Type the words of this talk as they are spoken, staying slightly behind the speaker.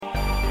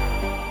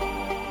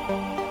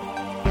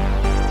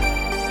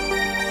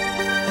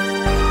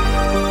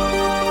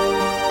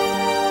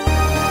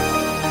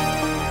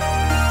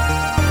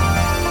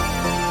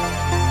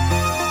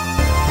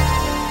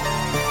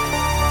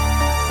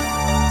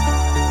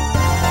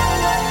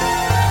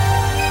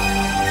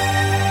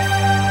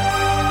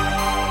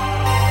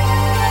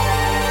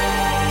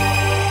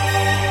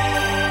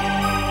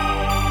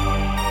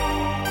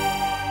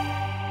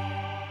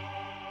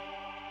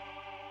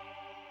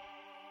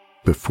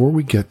before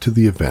we get to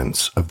the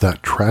events of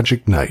that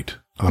tragic night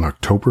on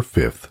October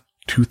 5th,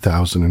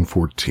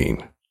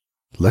 2014,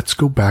 let's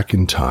go back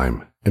in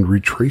time and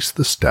retrace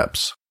the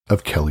steps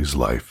of Kelly's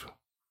life.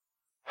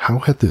 How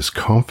had this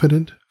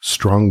confident,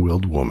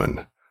 strong-willed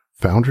woman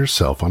found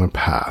herself on a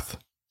path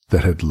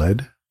that had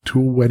led to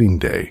a wedding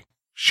day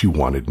she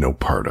wanted no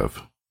part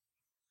of?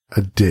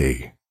 A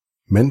day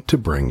meant to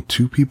bring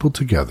two people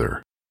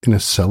together in a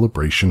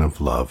celebration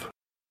of love,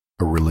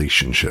 a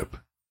relationship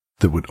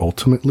that would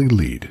ultimately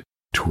lead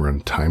to her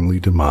untimely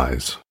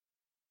demise,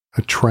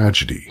 a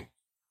tragedy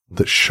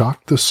that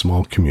shocked the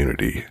small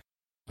community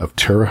of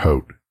Terre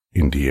Haute,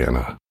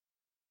 Indiana.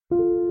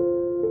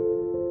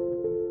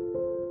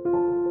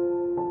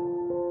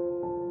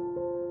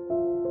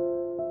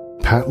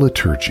 Pat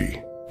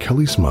Liturgy,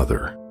 Kelly's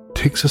mother,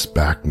 takes us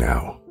back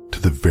now to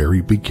the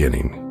very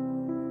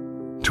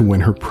beginning, to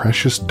when her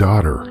precious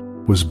daughter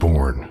was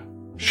born.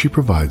 She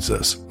provides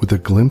us with a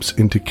glimpse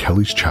into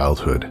Kelly's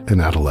childhood and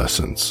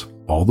adolescence,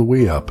 all the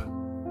way up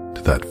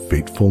to that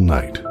fateful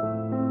night.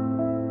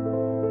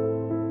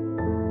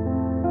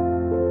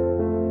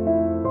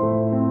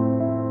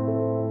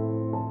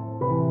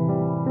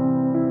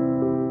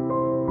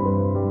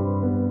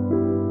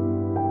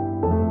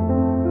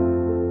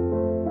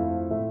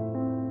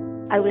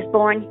 I was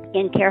born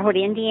in Terre Haute,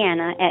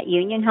 Indiana at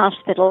Union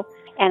Hospital,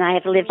 and I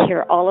have lived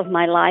here all of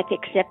my life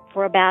except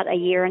for about a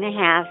year and a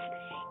half,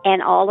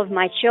 and all of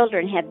my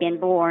children have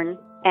been born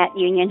at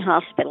Union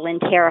Hospital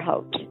in Terre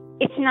Haute.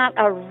 It's not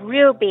a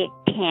real big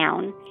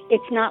town.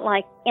 It's not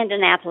like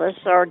Indianapolis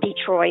or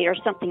Detroit or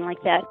something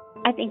like that.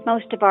 I think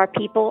most of our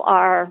people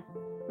are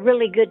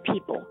really good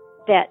people,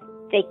 that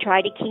they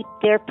try to keep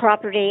their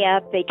property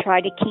up. They try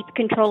to keep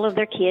control of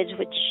their kids,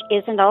 which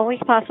isn't always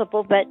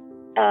possible, but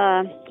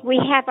we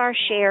have our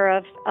share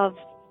of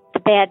the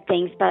bad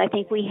things, but I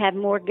think we have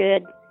more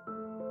good.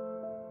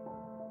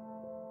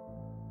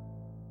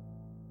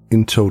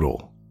 In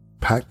total,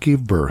 Pat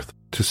gave birth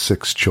to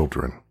 6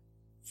 children,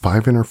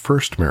 5 in her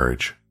first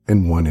marriage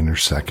and 1 in her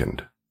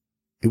second.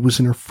 It was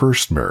in her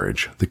first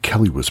marriage that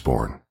Kelly was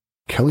born.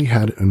 Kelly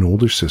had an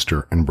older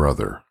sister and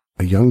brother,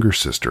 a younger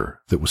sister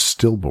that was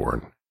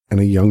stillborn, and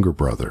a younger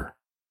brother.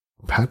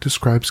 Pat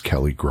describes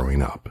Kelly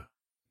growing up.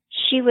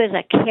 She was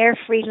a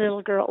carefree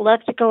little girl,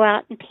 loved to go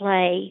out and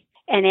play,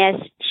 and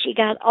as she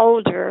got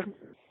older,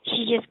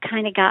 she just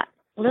kind of got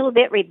a little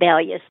bit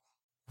rebellious.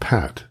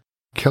 Pat,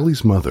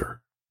 Kelly's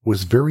mother,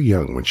 was very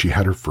young when she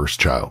had her first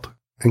child,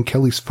 and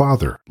Kelly's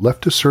father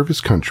left to serve his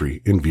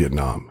country in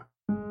Vietnam.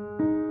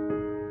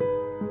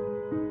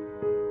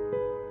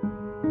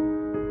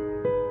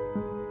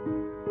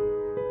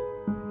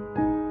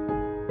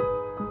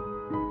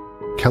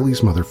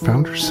 Kelly's mother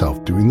found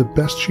herself doing the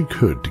best she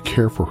could to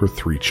care for her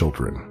 3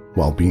 children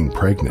while being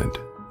pregnant,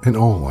 and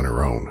all on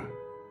her own.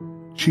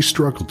 She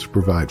struggled to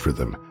provide for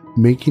them,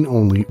 making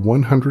only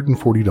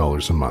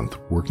 $140 a month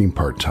working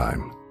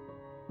part-time.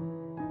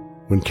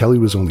 When Kelly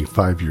was only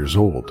 5 years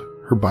old,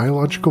 her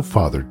biological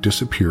father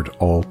disappeared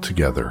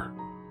altogether.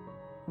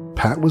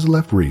 Pat was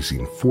left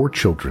raising 4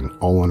 children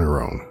all on her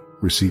own,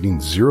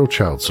 receiving 0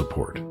 child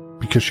support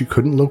because she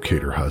couldn't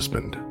locate her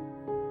husband.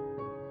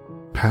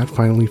 Pat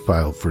finally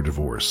filed for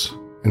divorce,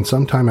 and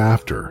sometime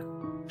after,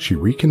 she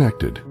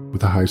reconnected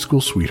with a high school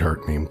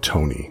sweetheart named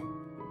Tony.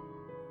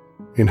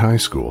 In high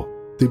school,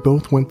 they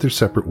both went their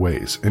separate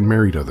ways and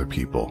married other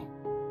people.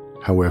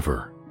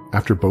 However,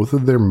 after both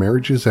of their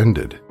marriages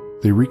ended,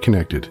 they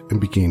reconnected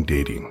and began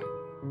dating.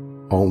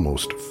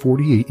 Almost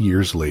 48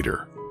 years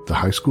later, the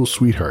high school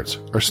sweethearts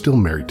are still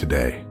married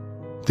today.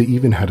 They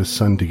even had a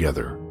son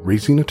together,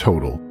 raising a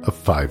total of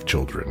 5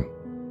 children.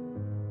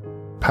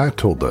 Pat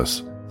told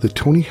us that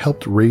Tony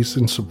helped raise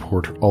and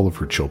support all of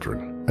her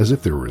children as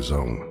if they were his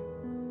own.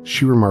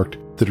 She remarked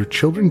that her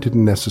children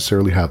didn't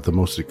necessarily have the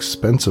most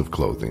expensive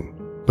clothing,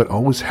 but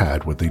always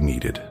had what they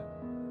needed.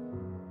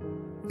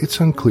 It's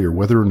unclear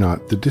whether or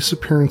not the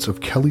disappearance of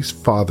Kelly's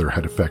father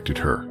had affected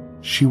her.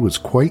 She was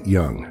quite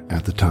young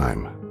at the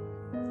time.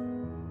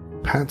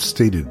 Pat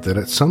stated that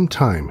at some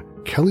time,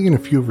 Kelly and a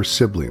few of her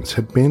siblings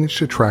had managed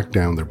to track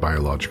down their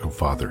biological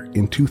father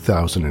in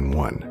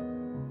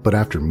 2001, but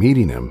after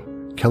meeting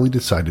him, Kelly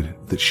decided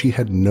that she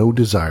had no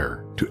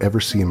desire to ever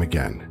see him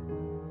again,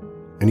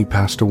 and he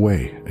passed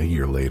away a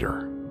year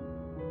later.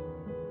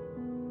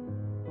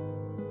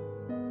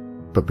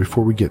 But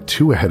before we get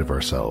too ahead of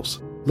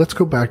ourselves, let's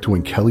go back to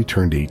when Kelly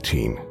turned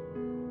 18.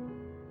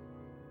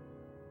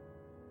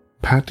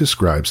 Pat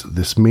describes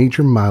this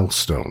major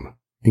milestone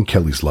in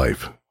Kelly's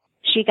life.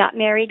 She got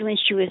married when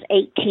she was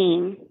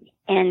 18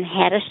 and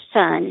had a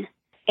son,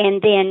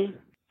 and then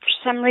for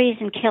some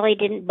reason Kelly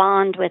didn't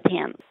bond with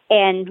him.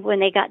 And when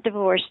they got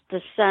divorced,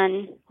 the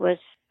son was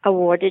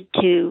awarded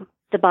to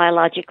the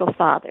biological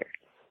father.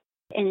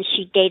 And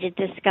she dated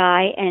this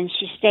guy, and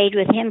she stayed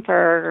with him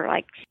for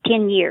like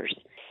 10 years.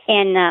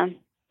 And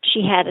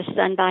she had a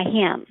son by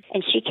him.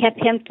 And she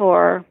kept him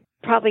for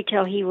probably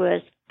till he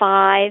was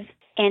 5.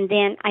 And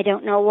then I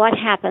don't know what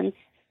happened,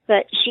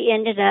 but she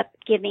ended up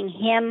giving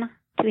him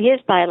to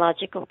his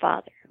biological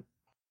father.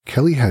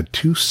 Kelly had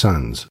 2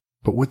 sons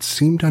But what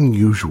seemed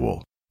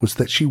unusual was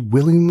that she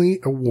willingly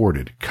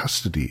awarded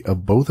custody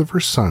of both of her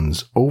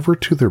sons over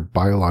to their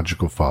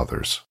biological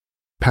fathers.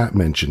 Pat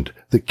mentioned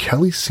that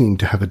Kelly seemed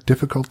to have a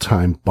difficult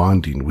time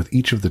bonding with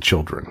each of the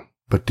children,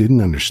 but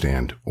didn't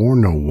understand or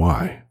know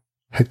why.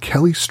 Had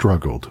Kelly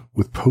struggled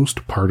with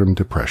postpartum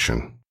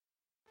depression?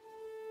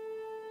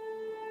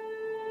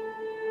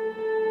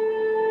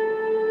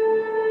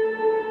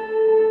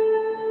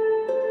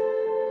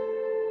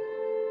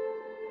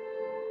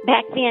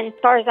 Back then, as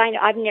far as I know,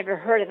 I've never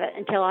heard of it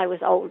until I was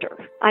older.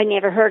 I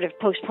never heard of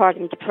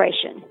postpartum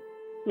depression.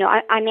 No,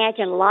 I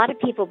imagine a lot of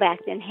people back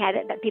then had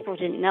it, but people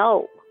didn't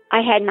know.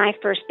 I had my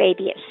first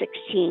baby at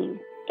 16,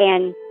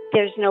 and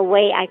there's no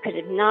way I could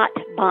have not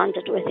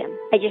bonded with him.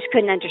 I just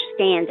couldn't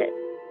understand it.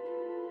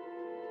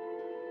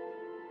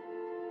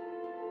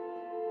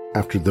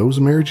 After those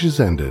marriages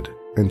ended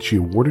and she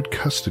awarded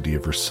custody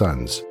of her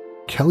sons,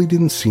 Kelly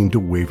didn't seem to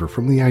waver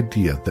from the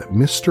idea that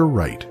Mr.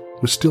 Right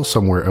was still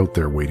somewhere out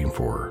there waiting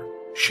for her.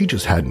 She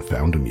just hadn't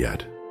found him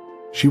yet.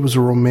 She was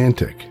a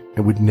romantic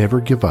and would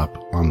never give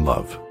up on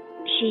love.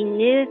 She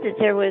knew that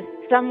there was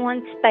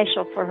someone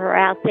special for her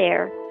out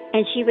there,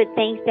 and she would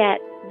think that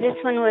this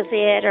one was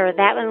it or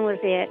that one was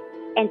it.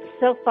 And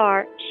so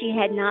far, she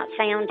had not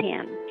found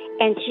him.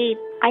 And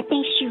I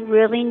think she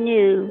really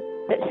knew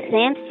that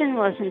Samson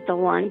wasn't the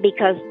one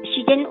because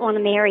she didn't want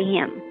to marry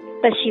him.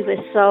 But she was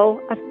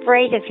so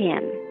afraid of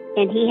him,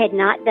 and he had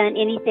not done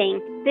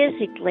anything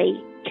physically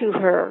to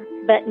her,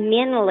 but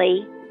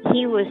mentally,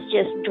 he was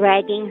just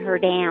dragging her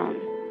down.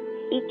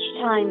 Each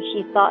time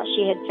she thought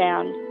she had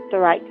found the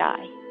right guy.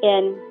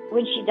 And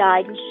when she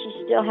died,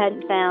 she still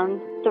hadn't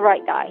found the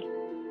right guy.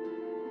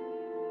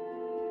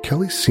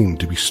 Kelly seemed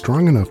to be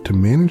strong enough to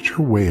manage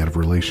her way out of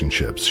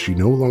relationships she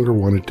no longer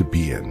wanted to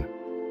be in.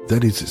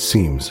 That is, it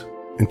seems,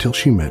 until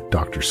she met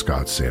Dr.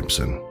 Scott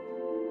Sampson.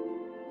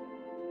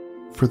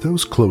 For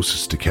those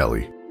closest to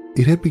Kelly,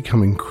 it had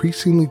become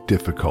increasingly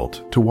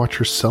difficult to watch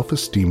her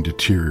self-esteem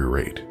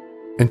deteriorate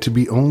and to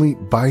be only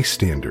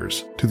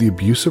bystanders to the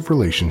abusive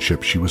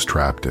relationship she was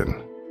trapped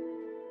in.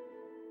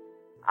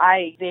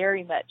 I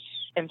very much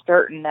am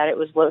certain that it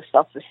was low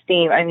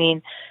self-esteem. I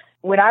mean,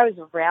 when I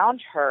was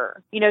around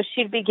her,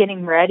 she'd be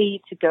getting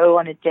ready to go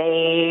on a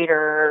date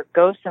or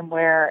go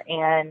somewhere,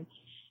 and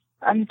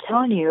I'm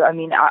telling you,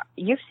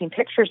 you've seen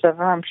pictures of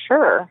her, I'm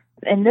sure,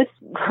 and this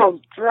girl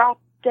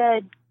drop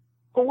dead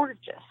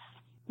gorgeous.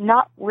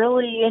 Not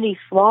really any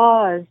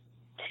flaws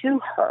to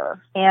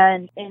her.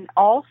 And in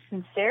all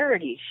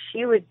sincerity,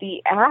 she would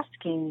be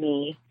asking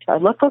me, do I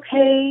look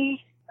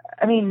okay?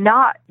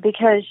 Not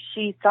because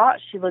she thought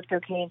she looked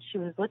okay and she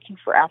was looking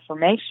for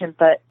affirmation,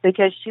 but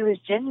because she was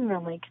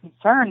genuinely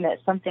concerned that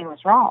something was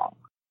wrong.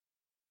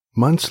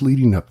 Months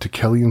leading up to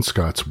Kelly and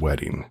Scott's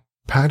wedding,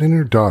 Pat and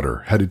her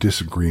daughter had a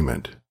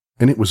disagreement,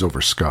 and it was over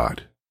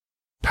Scott.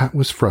 Pat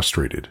was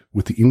frustrated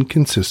with the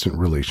inconsistent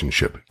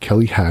relationship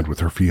Kelly had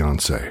with her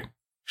fiancé.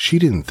 She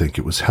didn't think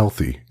it was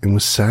healthy and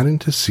was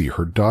saddened to see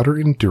her daughter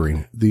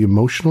enduring the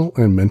emotional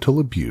and mental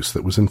abuse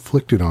that was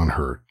inflicted on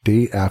her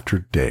day after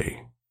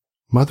day.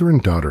 Mother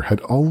and daughter had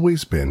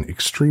always been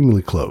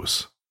extremely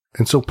close,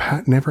 and so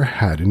Pat never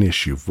had an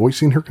issue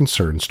voicing her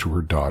concerns to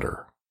her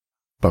daughter.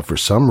 But for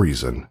some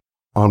reason,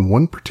 on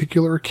one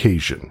particular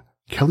occasion,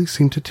 Kelly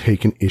seemed to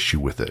take an issue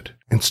with it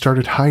and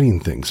started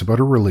hiding things about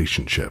her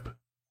relationship.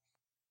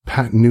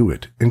 Pat knew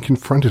it and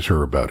confronted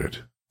her about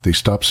it. They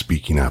stopped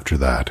speaking after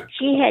that.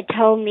 She had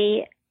told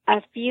me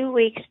a few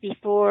weeks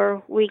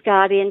before we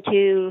got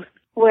into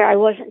where I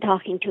wasn't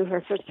talking to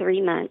her for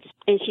 3 months.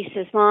 And she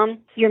says, Mom,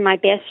 you're my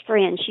best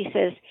friend. She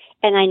says,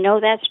 and I know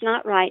that's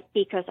not right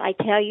because I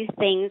tell you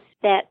things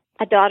that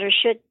a daughter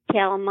should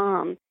tell a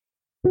mom.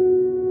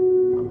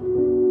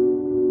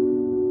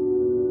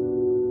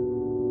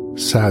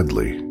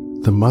 Sadly,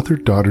 the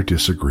mother-daughter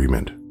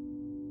disagreement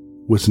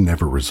was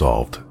never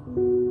resolved.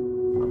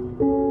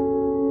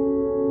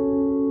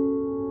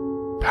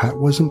 Pat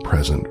wasn't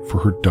present for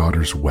her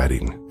daughter's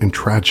wedding and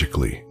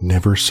tragically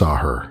never saw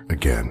her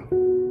again.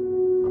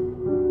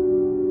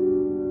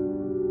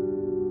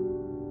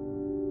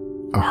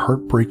 A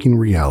heartbreaking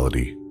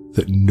reality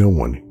that no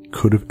one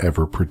could have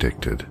ever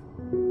predicted.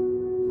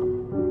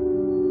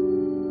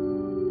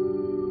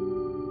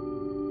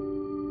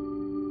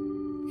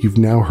 You've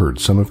now heard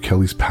some of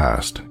Kelly's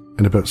past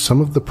and about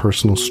some of the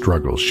personal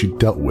struggles she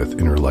dealt with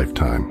in her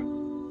lifetime.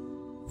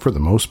 For the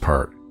most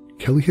part,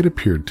 Kelly had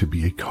appeared to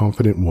be a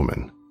confident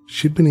woman.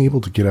 She'd been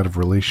able to get out of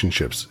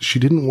relationships she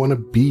didn't want to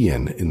be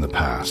in the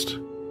past.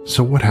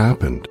 So what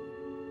happened?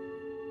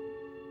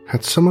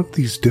 Had some of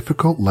these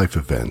difficult life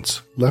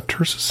events left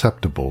her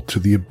susceptible to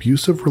the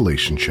abusive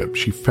relationship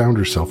she found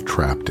herself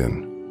trapped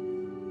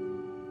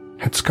in?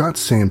 Had Scott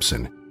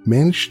Sampson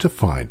managed to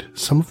find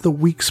some of the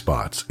weak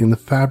spots in the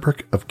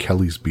fabric of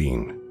Kelly's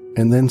being,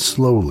 and then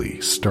slowly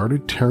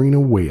started tearing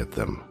away at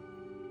them?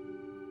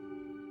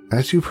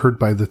 As you've heard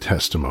by the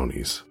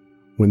testimonies,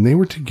 when they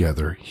were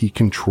together, he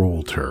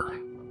controlled her.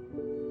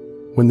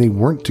 When they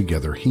weren't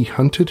together, he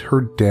hunted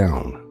her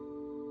down.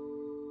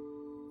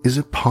 Is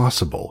it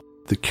possible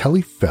that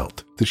Kelly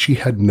felt that she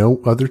had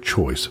no other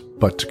choice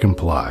but to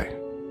comply.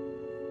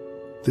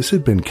 This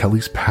had been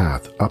Kelly's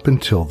path up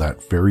until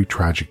that very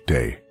tragic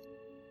day.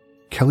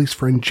 Kelly's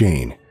friend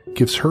Jane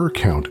gives her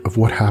account of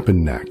what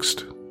happened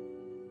next.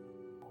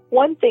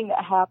 One thing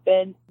that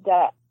happened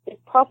that is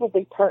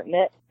probably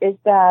pertinent is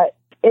that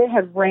it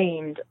had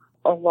rained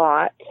a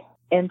lot,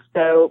 and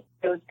so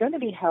it was going to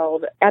be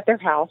held at their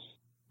house,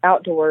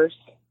 outdoors,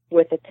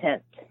 with a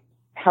tent.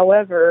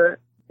 However,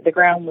 the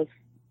ground was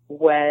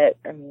wet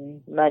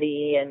and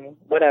muddy and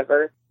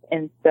whatever,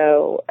 and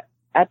so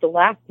at the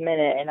last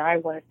minute, and I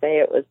want to say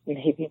it was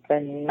maybe the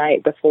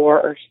night before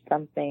or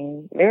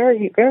something,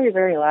 very, very,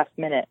 very last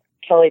minute,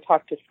 Kelly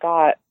talked to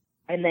Scott,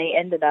 and they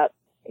ended up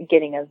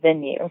getting a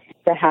venue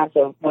to have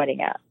the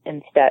wedding at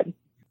instead.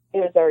 It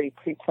was already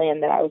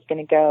pre-planned that I was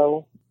going to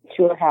go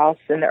to her house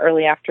in the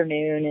early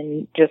afternoon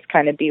and just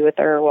kind of be with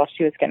her while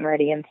she was getting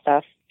ready and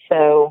stuff.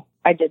 So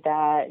I did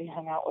that and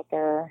hung out with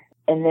her,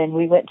 and then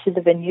we went to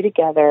the venue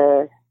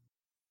together.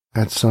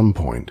 At some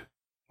point,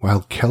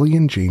 while Kelly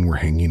and Jane were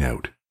hanging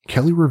out,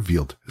 Kelly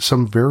revealed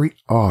some very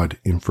odd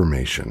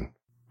information.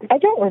 I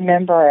don't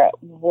remember at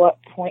what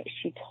point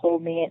she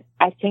told me.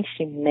 I think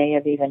she may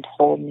have even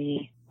told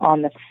me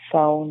on the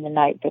phone the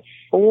night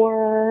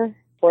before,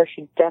 or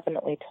she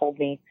definitely told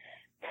me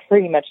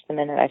pretty much the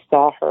minute I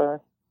saw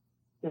her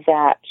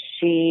that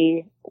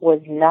she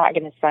was not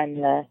going to sign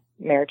the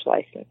marriage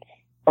license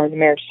or the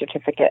marriage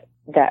certificate,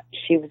 that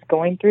she was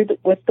going through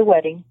with the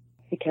wedding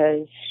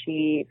because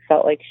she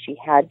felt like she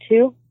had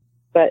to,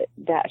 but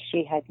that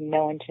she had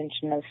no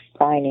intention of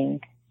signing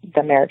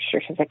the marriage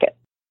certificate.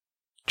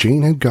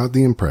 Jane had got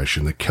the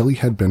impression that Kelly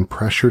had been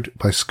pressured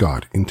by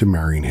Scott into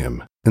marrying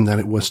him, and that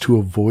it was to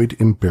avoid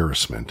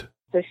embarrassment.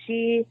 So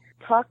she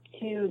talked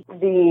to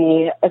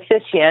the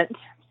officiant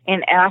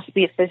and asked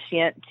the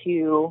officiant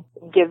to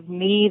give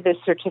me the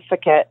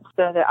certificate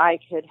so that I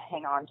could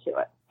hang on to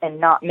it and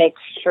not make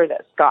sure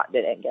that Scott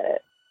didn't get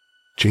it.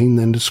 Jane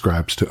then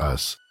describes to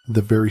us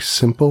the very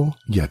simple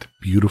yet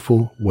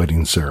beautiful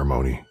wedding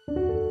ceremony.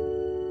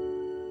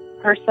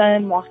 Her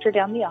son walked her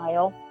down the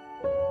aisle.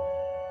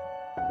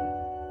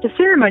 The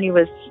ceremony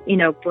was,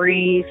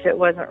 brief. It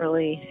wasn't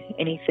really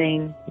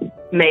anything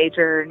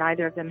major.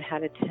 Neither of them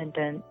had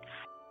attendance.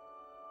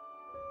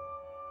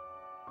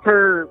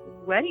 Her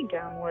wedding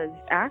gown was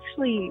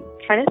actually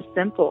kind of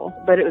simple,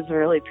 but it was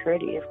really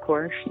pretty, of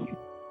course.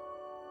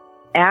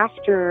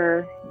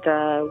 After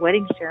the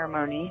wedding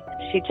ceremony,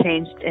 she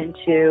changed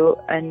into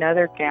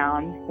another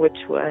gown, which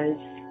was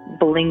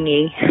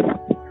blingy.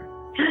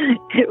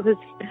 It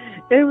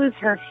was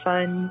her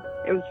fun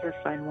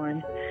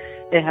one.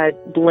 It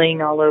had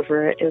bling all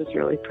over it. It was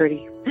really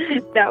pretty.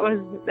 That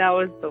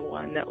was the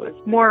one that was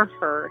more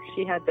her.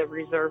 She had the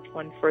reserved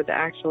one for the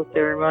actual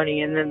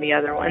ceremony, and then the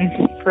other one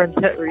for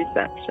the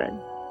reception.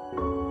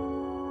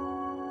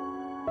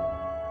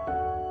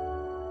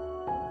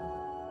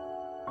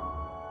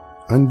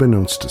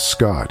 Unbeknownst to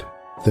Scott,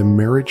 the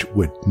marriage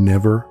would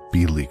never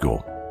be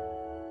legal.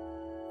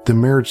 The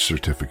marriage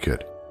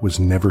certificate was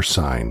never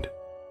signed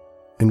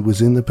and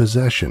was in the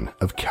possession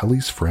of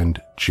Kelly's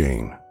friend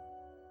Jane.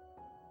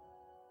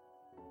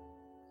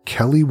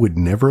 Kelly would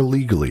never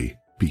legally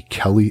be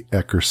Kelly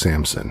Ecker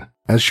Sampson,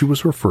 as she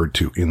was referred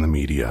to in the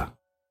media.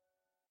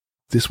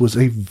 This was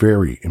a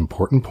very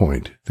important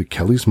point that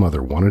Kelly's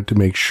mother wanted to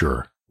make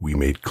sure we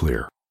made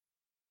clear.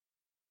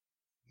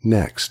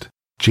 Next,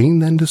 Jane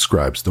then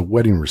describes the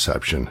wedding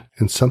reception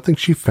and something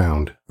she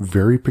found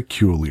very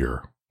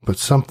peculiar, but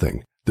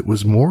something that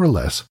was more or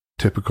less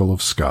typical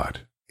of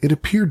Scott. It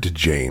appeared to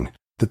Jane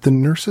that the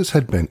nurses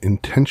had been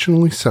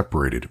intentionally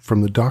separated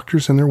from the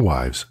doctors and their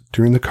wives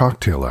during the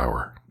cocktail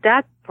hour.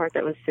 That's the part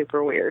that was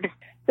super weird.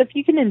 So if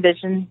you can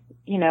envision,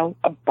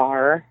 a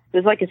bar,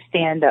 there's like a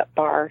stand-up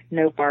bar,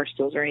 no bar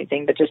stools or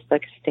anything, but just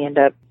like a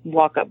stand-up,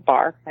 walk-up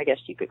bar, I guess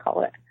you could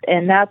call it.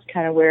 And that's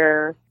kind of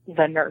where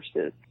the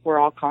nurses were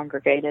all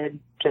congregated,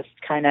 just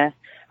kind of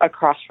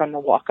across from the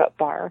walk-up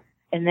bar.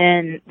 And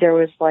then there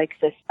was like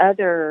this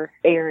other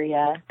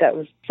area that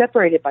was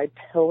separated by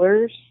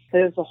pillars.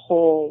 There was a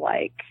whole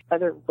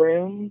other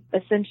room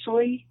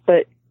essentially,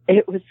 but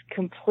it was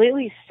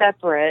completely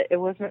separate. It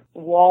wasn't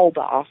walled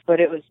off, but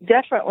it was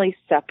definitely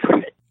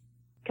separate.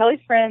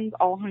 Kelly's friends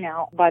all hung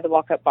out by the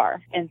walk-up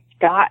bar, and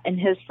Scott and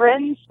his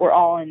friends were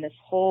all in this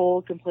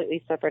whole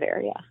completely separate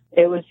area.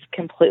 It was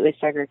completely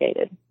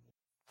segregated.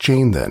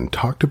 Jane then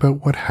talked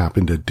about what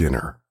happened at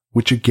dinner,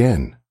 which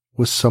again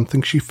was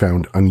something she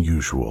found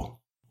unusual.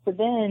 So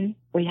then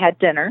we had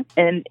dinner,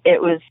 and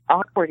it was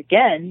awkward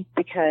again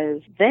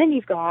because then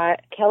you've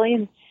got Kelly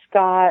and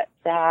Scott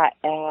sat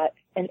at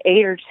an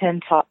 8 or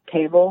 10 top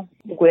table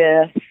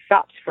with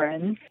Scott's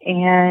friends,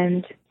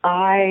 and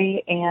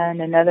I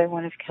and another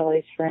one of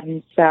Kelly's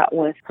friends sat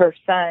with her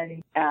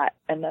son at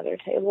another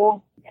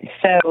table.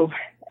 So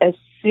as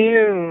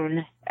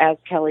soon as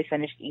Kelly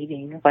finished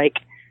eating,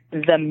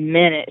 the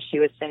minute she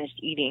was finished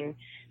eating,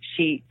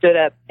 she stood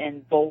up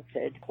and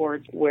bolted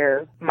towards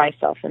where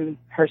myself and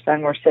her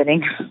son were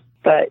sitting.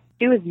 But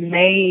she was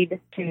made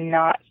to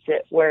not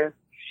sit where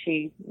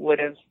she would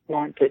have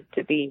wanted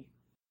to be.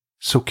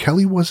 So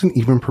Kelly wasn't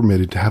even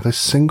permitted to have a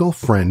single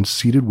friend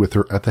seated with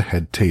her at the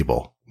head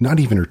table, not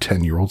even her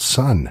 10-year-old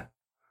son.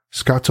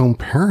 Scott's own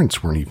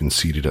parents weren't even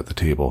seated at the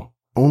table,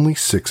 only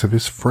 6 of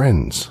his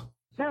friends.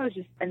 That was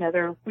just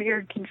another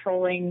weird,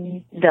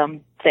 controlling,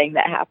 dumb thing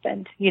that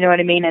happened. You know what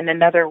I mean? And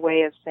another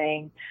way of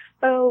saying,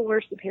 oh, we're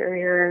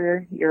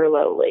superior, you're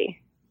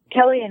lowly.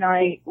 Kelly and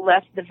I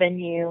left the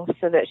venue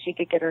so that she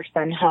could get her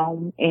son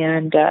home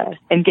and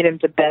get him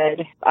to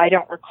bed. I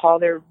don't recall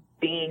there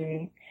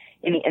being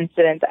any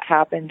incident that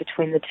happened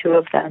between the two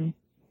of them.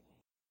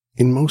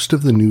 In most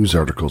of the news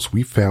articles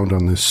we found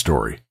on this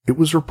story, it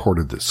was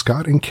reported that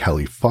Scott and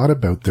Kelly fought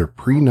about their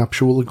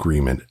prenuptial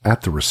agreement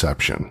at the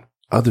reception.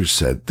 Others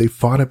said they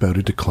fought about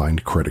a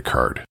declined credit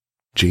card.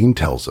 Jane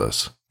tells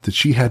us that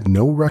she had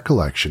no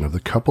recollection of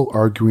the couple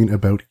arguing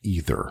about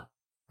either.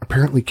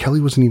 Apparently, Kelly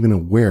wasn't even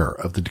aware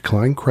of the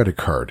declined credit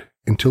card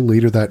until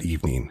later that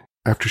evening,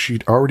 after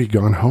she'd already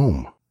gone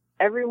home.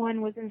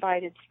 Everyone was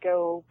invited to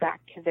go back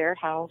to their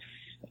house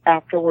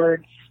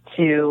afterwards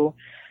to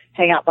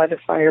hang out by the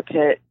fire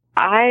pit.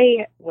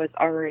 I was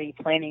already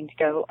planning to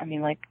go. I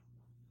mean, it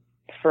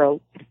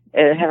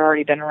had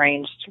already been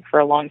arranged for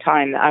a long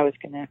time that I was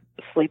going to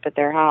sleep at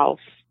their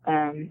house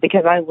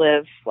because I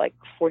live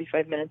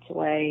 45 minutes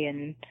away.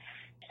 And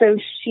so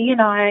she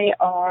and I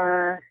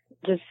are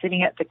just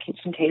sitting at the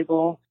kitchen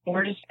table.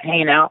 We're just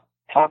hanging out,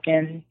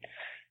 talking.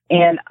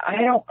 And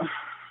I don't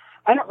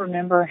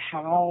remember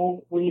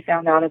how we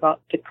found out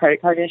about the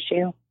credit card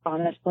issue,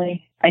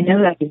 honestly. I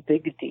know that's a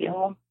big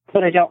deal,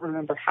 but I don't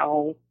remember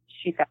how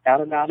she found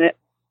out about it.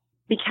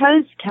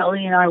 Because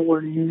Kelly and I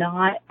were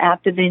not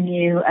at the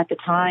venue at the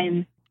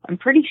time, I'm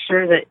pretty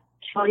sure that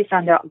Kelly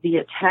found out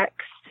via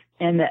text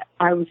and that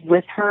I was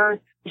with her.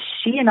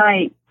 She and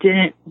I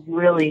didn't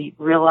really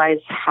realize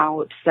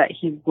how upset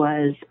he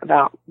was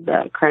about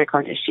the credit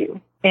card issue.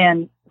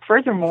 And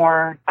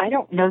furthermore, I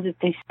don't know that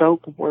they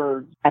spoke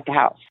words at the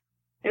house.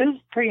 It was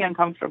pretty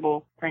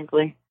uncomfortable,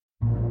 frankly.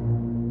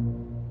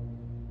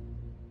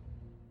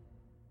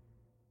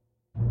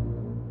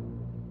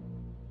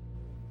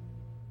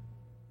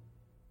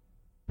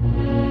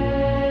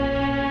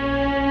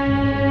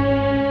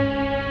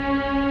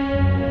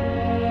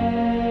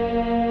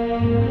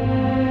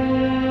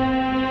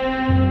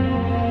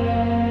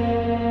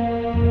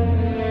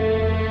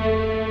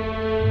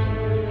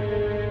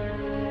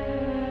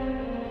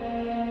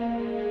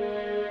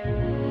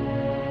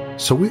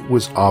 So it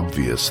was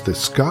obvious that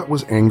Scott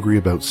was angry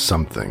about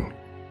something.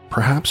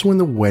 Perhaps when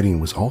the wedding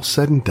was all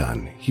said and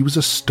done, he was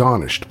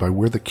astonished by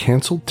where the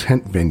canceled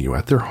tent venue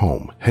at their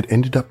home had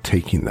ended up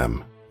taking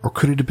them. Or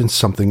could it have been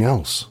something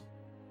else?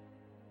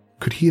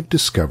 Could he have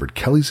discovered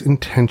Kelly's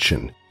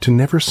intention to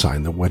never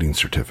sign the wedding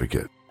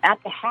certificate? At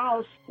the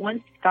house,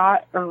 once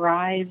Scott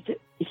arrived,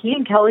 he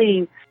and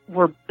Kelly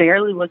were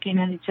barely looking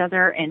at each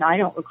other, and I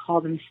don't recall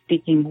them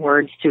speaking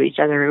words to each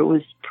other. It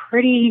was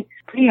pretty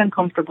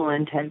uncomfortable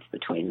and intense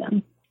between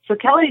them. So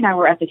Kelly and I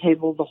were at the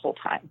table the whole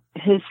time.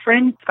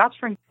 Scott's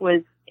friend,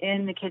 was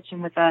in the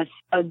kitchen with us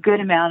a good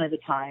amount of the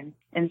time,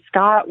 and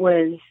Scott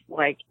was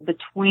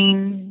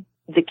between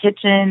the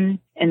kitchen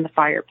and the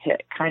fire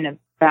pit, kind of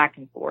back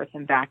and forth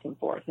and back and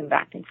forth and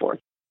back and forth.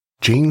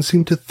 Jane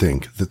seemed to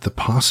think that the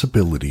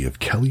possibility of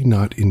Kelly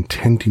not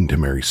intending to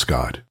marry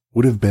Scott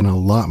would have been a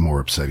lot more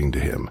upsetting to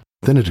him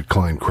than a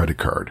declined credit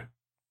card.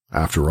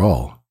 After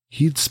all,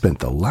 he'd spent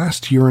the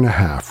last year and a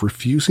half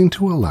refusing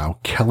to allow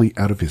Kelly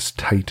out of his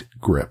tight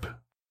grip.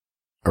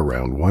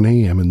 Around 1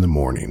 a.m. in the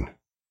morning,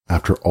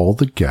 after all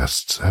the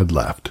guests had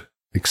left,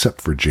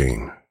 except for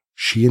Jane,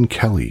 she and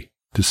Kelly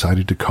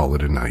decided to call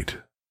it a night.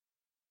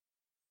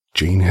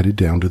 Jane headed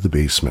down to the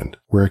basement,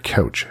 where a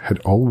couch had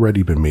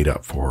already been made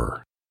up for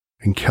her,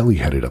 and Kelly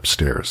headed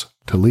upstairs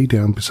to lay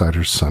down beside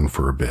her son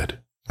for a bit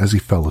as he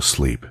fell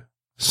asleep,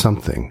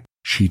 something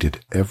she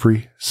did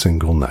every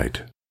single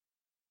night.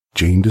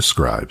 Jane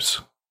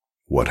describes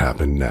what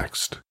happened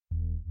next.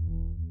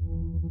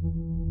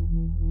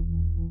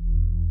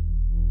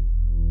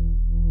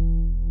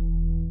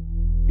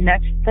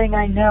 Next thing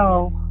I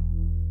know,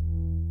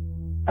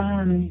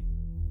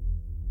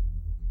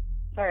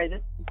 sorry, this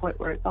is the point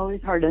where it's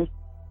always hard to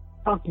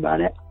talk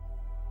about it.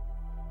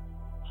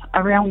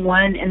 Around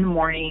 1 in the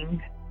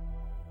morning,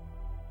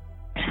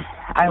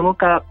 I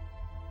woke up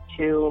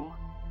to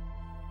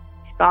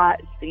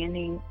Scott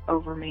standing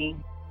over me,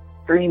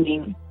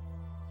 screaming.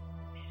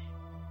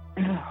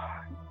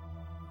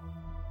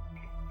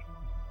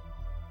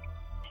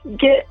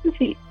 Get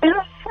the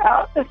F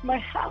out of my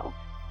house.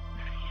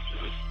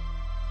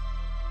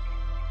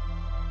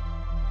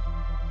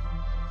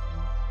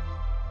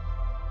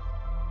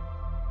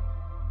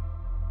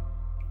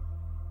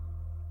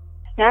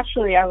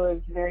 Naturally, I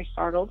was very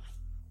startled.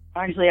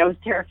 Actually, I was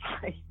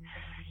terrified.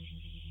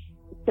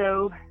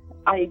 So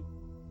I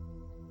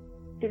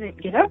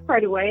didn't get up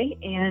right away,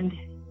 and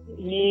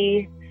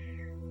he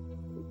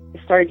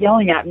started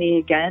yelling at me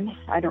again.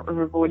 I don't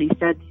remember what he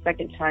said the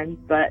second time,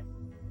 but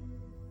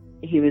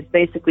he was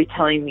basically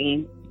telling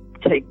me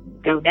to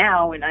go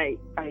now, and I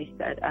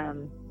said,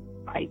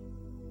 I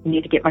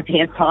need to get my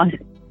pants on.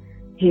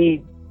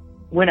 He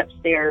went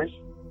upstairs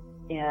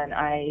and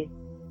I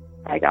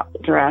got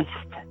dressed.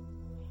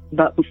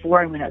 But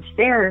before I went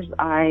upstairs,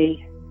 I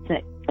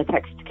sent a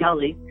text to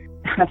Kelly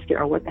asking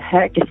her what the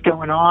heck is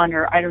going on,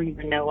 or I don't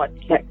even know what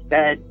the text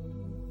said.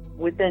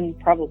 Within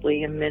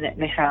probably a minute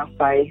and a half,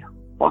 I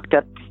walked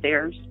up the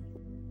stairs.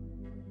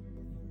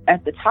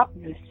 At the top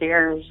of the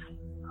stairs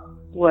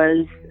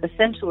was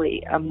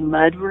essentially a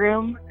mud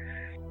room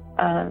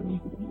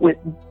with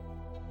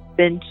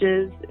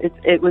benches.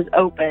 It was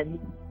open,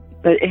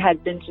 but it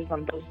had benches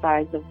on both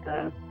sides of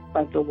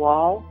the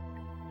wall.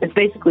 It's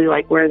basically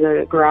like where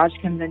the garage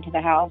comes into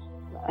the house.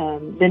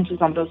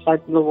 Benches on both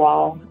sides of the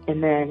wall,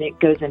 and then it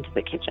goes into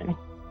the kitchen.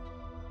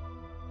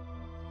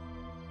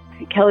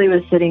 Kelly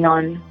was sitting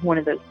on one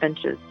of those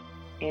benches,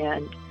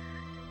 and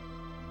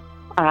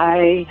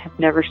I have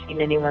never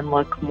seen anyone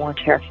look more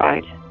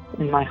terrified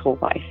in my whole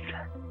life.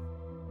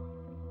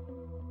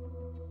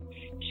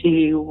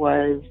 She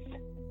was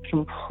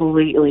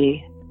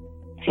completely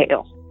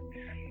pale.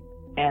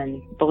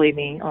 And believe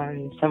me,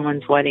 on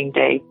someone's wedding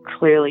day,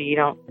 clearly you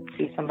don't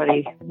see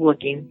somebody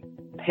looking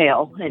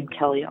pale, and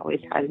Kelly always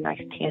had a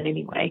nice tan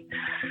anyway.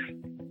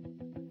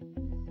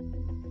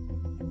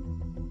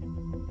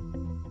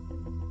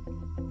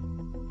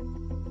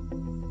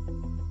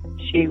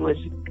 She was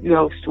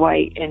ghost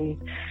white and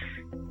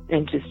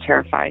just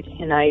terrified.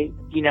 And I,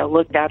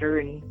 looked at her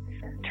and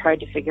tried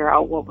to figure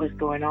out what was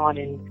going on.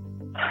 And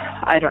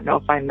I don't know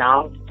if I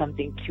mouthed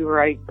something to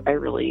her. I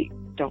really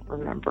don't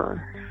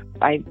remember.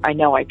 I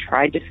know I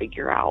tried to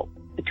figure out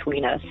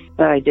between us,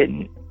 but I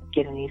didn't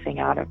get anything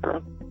out of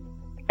her.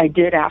 I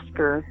did ask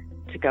her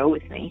to go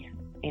with me,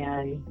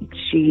 and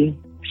she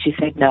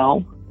said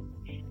no.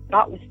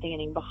 Scott was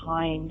standing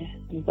behind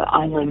the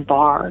island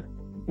bar,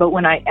 but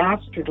when I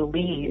asked her to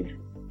leave,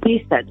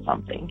 he said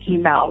something. He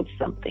mouthed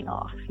something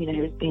off. He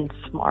was being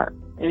smart.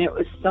 And it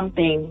was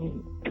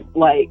something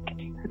like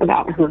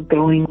about her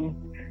going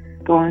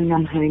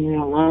on honeymoon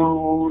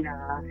alone,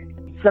 or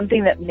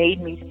something that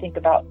made me think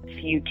about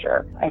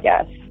future, I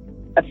guess.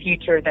 A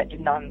future that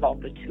did not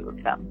involve the two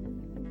of them.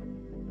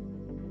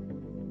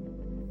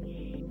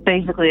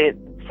 Basically, it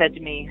said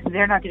to me,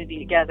 they're not going to be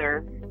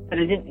together, but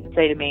it didn't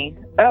say to me,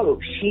 oh,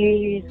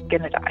 she's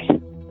going to die.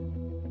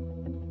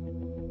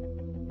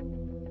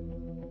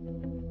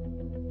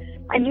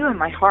 I knew in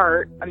my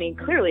heart,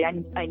 clearly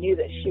I knew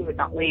that she would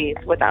not leave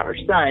without her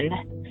son.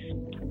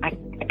 I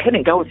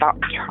couldn't go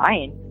without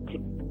trying to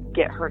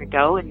get her to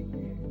go, and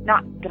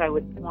not that I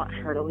would want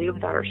her to leave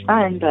without her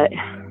son, but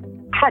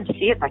I had to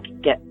see if I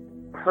could get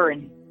her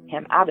and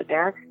him out of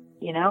there,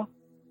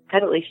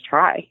 I'd at least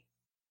try.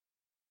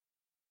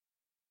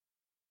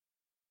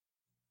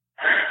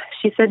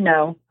 She said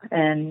no,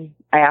 and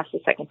I asked a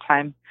second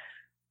time,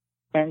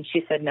 and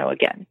she said no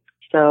again.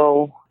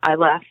 So I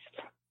left.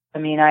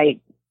 I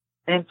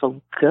didn't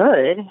feel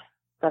good,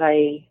 but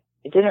I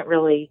didn't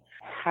really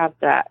have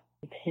that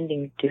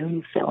impending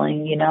doom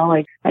feeling,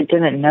 I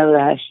didn't know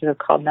that I should have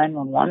called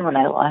 911 when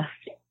I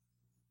left.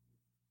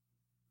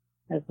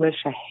 I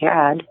wish I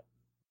had.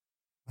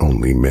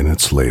 Only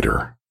minutes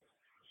later.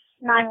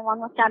 911,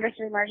 what's the address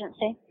of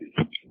emergency?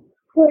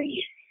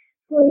 Please.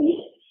 Hello?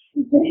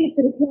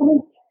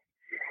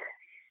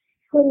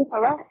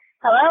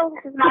 Hello?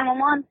 This is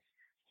 911.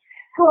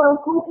 Hello,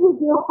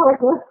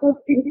 4205 West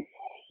Coast Street.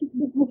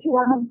 Please. What's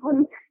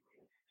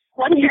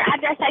your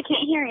address? I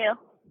can't hear you.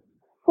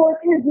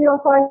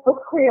 4205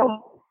 West Creel.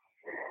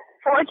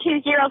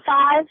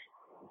 4205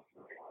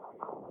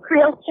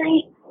 Creel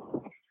Street.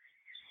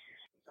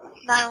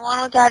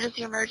 911, what's the address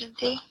of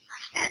emergency?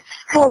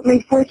 Help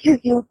me,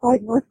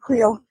 4205 North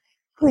Creel.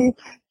 Please.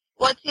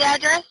 What's the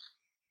address?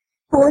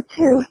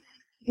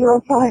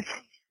 4205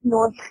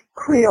 North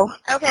Creel.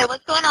 Okay,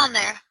 what's going on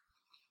there?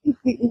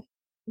 Please.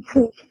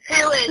 Who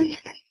is?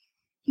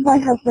 My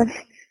husband.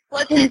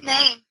 What's his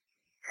name?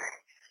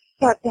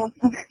 Scott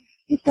Johnson.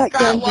 He's got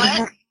Scott guns in what?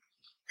 him.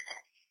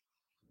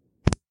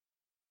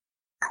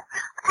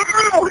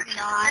 Ow!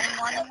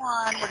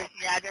 911, what is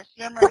the address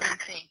of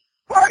emergency?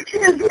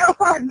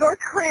 4205 North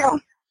Creel.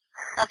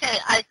 Okay,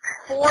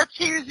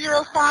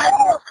 4205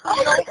 North Creel.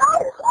 Oh my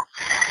God.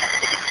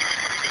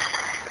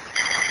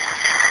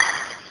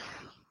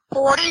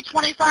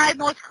 4025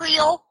 North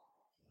Creel.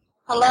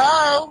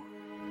 Hello?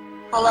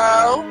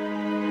 Hello?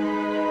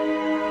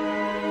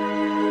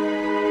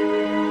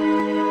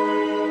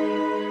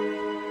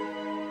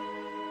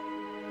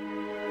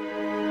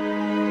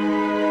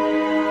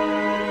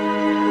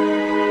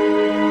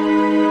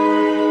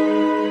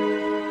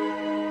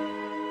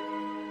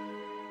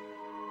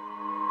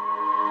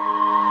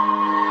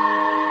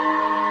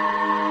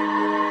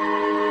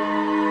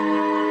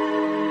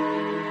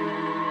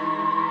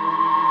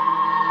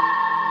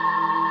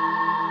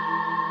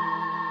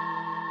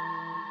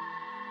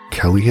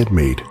 Kelly had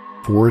made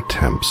 4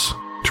 attempts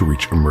to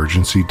reach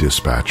emergency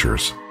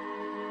dispatchers.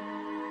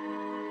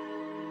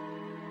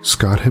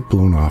 Scott had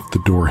blown off the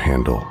door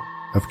handle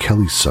of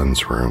Kelly's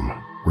son's room,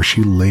 where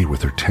she lay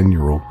with her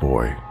 10-year-old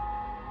boy.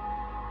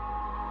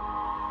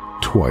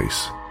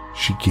 Twice,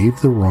 she gave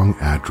the wrong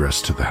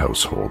address to the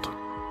household,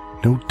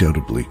 no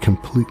doubtably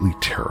completely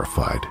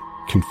terrified,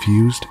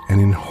 confused,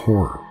 and in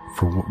horror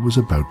for what was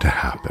about to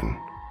happen.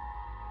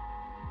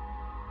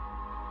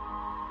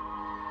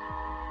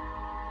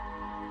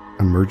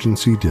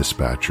 Emergency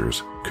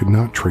dispatchers could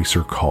not trace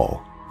her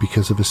call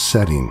because of a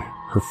setting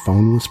her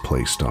phone was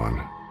placed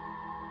on.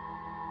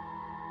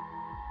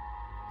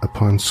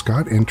 Upon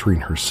Scott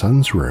entering her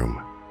son's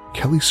room,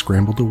 Kelly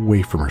scrambled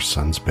away from her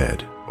son's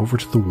bed over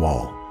to the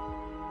wall,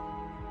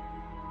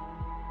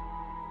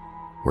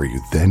 where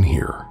you then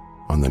hear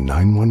on the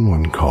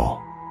 911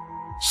 call,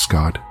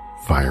 Scott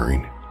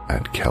firing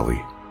at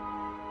Kelly.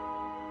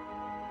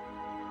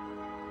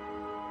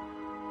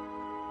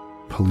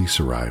 Police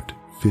arrived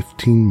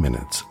 15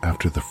 minutes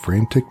after the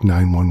frantic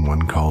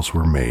 911 calls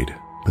were made,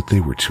 but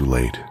they were too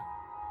late.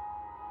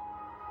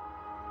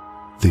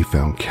 They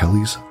found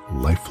Kelly's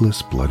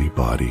lifeless, bloody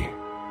body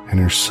and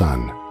her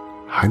son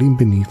hiding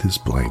beneath his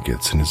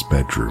blankets in his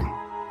bedroom,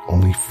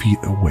 only feet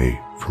away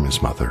from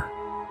his mother.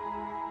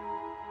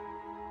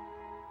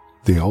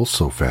 They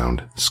also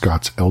found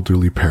Scott's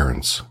elderly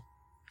parents.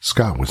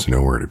 Scott was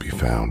nowhere to be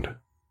found.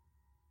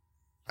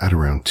 At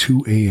around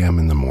 2 a.m.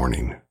 in the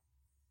morning,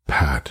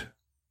 Pat,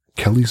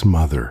 Kelly's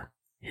mother,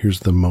 hears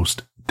the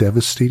most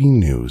devastating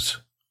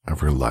news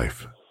of her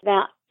life.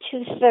 About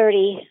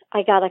 2:30,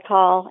 I got a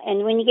call,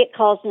 and when you get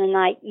calls in the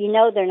night, you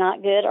know they're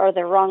not good or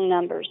they're wrong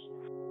numbers.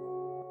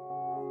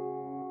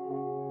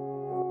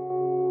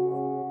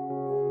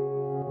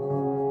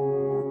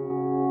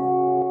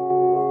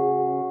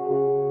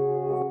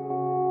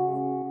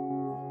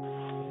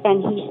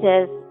 And he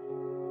says,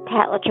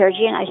 Pat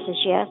Liturgian? I says,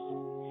 yes.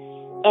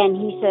 And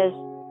he says,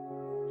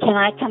 can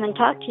I come and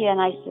talk to you?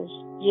 And I says,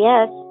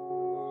 yes.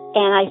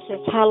 And I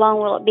says, how long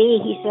will it be?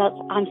 He says,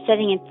 I'm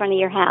sitting in front of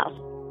your house.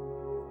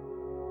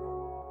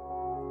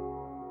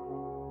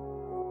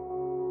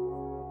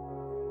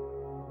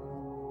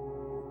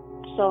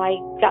 So I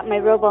got my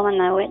robe on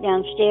and I went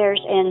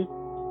downstairs, and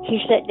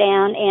he sat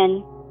down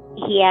and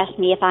he asked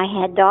me if I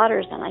had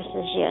daughters, and I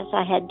says, yes,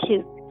 I had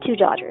two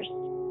daughters.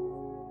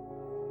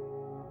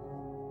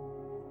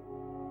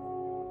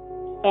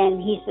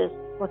 And he says,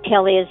 well,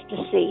 Kelly is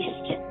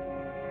deceased.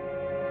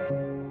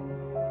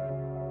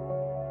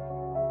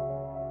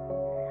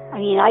 I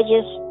mean, I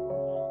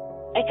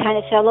kind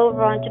of fell over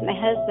onto my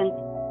husband.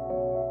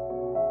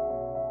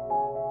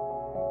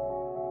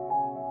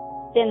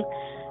 Then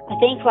I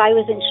think I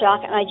was in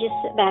shock, and I just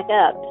sit back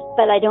up.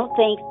 But I don't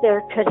think there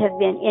could have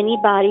been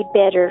anybody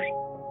better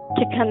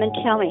to come and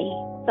tell me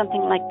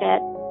something like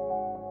that.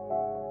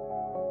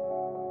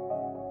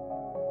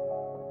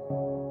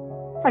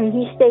 I mean,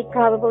 he stayed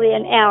probably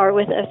an hour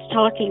with us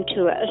talking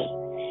to us.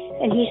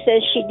 And he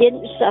says she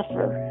didn't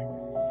suffer.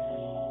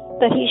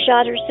 But he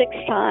shot her 6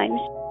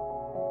 times.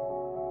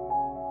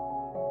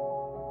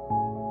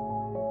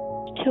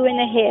 2 in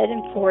the head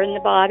and 4 in the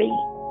body.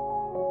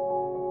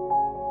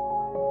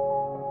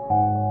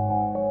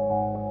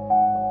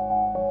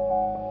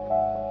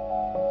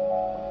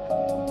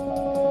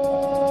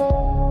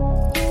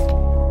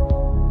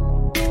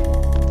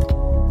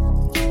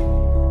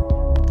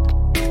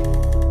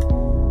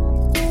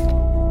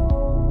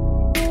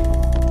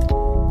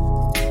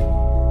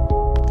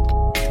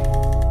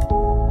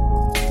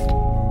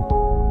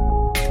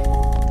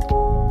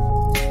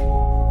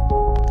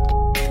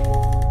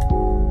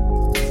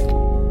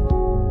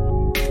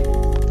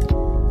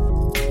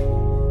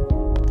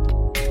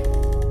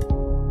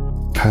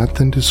 Pat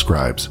then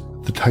describes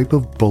the type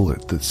of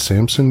bullet that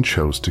Samson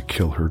chose to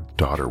kill her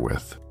daughter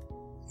with,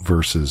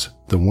 versus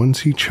the ones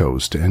he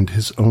chose to end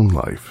his own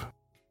life.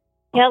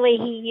 Kelly,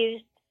 he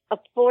used a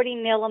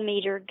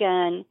 40-millimeter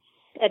gun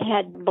that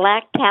had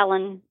black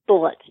Talon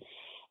bullets.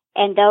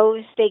 And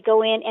those, they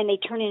go in and they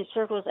turn in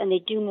circles and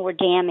they do more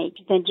damage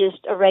than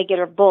just a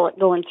regular bullet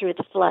going through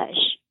the flesh.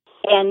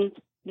 And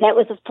that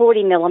was a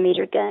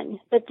 40-millimeter gun.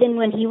 But then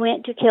when he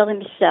went to kill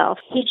himself,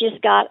 he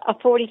just got a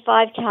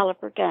 45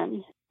 caliber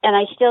gun. And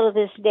I still to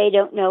this day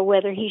don't know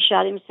whether he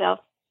shot himself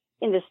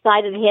in the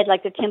side of the head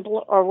like the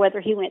temple or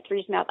whether he went through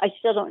his mouth. I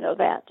still don't know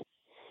that.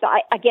 So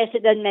I guess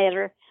it doesn't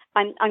matter.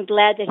 I'm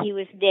glad that he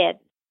was dead.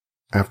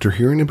 After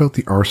hearing about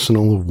the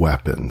arsenal of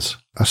weapons,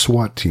 a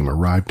SWAT team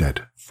arrived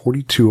at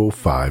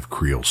 4205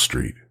 Creel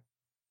Street.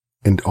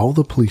 And all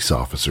the police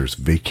officers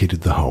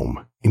vacated the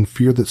home in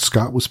fear that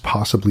Scott was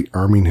possibly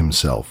arming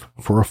himself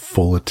for a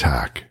full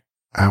attack.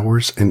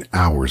 Hours and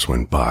hours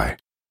went by.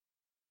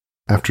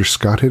 After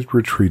Scott had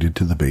retreated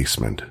to the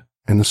basement,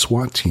 and the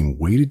SWAT team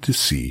waited to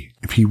see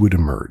if he would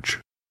emerge.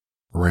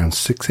 Around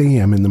 6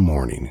 a.m. in the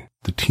morning,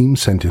 the team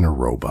sent in a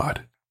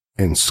robot,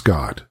 and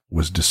Scott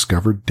was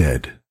discovered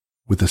dead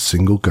with a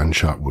single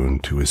gunshot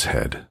wound to his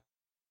head.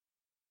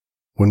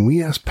 When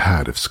we asked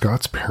Pat if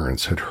Scott's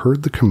parents had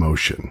heard the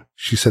commotion,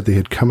 she said they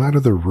had come out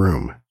of their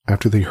room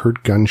after they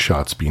heard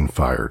gunshots being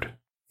fired.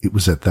 It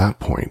was at that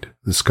point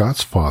that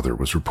Scott's father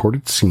was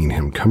reported seeing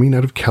him coming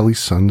out of Kelly's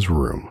son's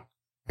room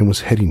and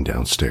was heading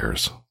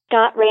downstairs.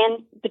 Scott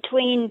ran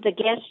between the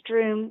guest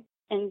room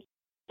and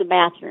the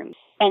bathroom.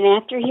 And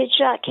after he had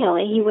shot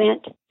Kelly, he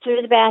went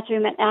through the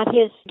bathroom and out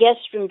his guest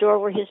room door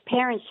where his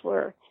parents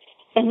were.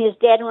 And his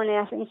dad went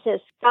after him and says,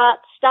 Scott,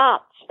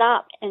 stop,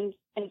 stop. And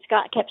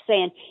Scott kept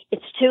saying,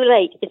 it's too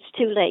late, it's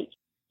too late.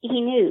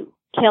 He knew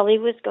Kelly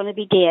was going to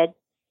be dead,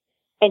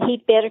 and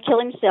he'd better kill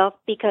himself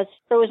because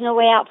there was no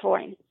way out for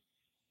him.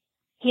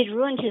 He'd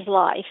ruined his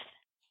life.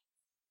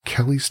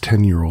 Kelly's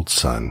 10-year-old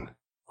son,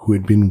 who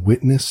had been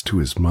witness to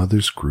his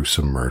mother's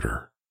gruesome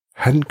murder,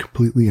 hadn't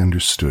completely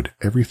understood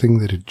everything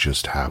that had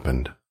just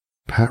happened.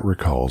 Pat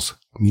recalls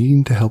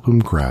needing to help him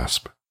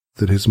grasp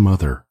that his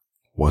mother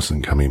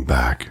wasn't coming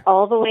back.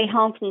 All the way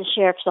home from the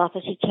sheriff's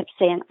office, he kept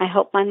saying, I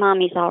hope my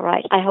mommy's all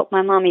right. I hope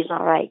my mommy's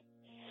all right.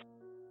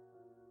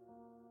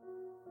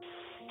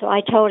 So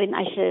I told him,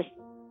 I says,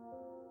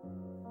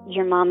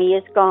 your mommy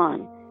is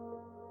gone.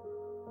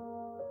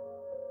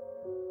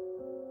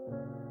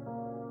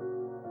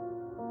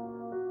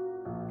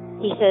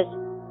 He says,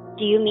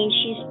 do you mean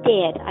she's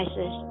dead? I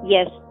says,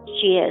 yes,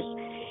 she is.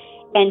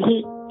 And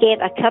he gave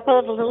a couple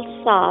of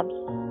little sobs.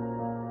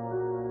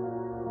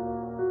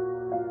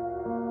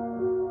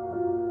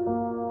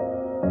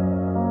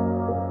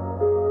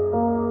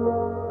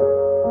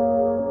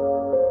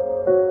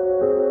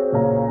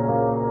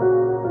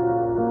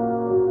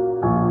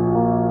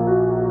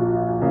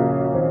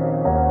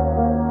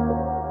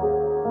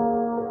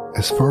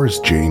 As far as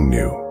Jane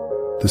knew,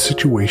 the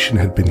situation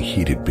had been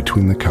heated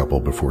between the couple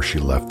before she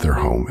left their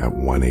home at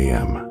 1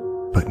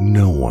 a.m., but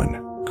no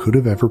one could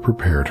have ever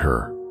prepared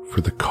her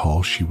for the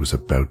call she was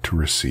about to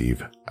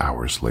receive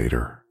hours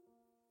later.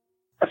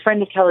 A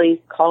friend of Kelly's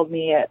called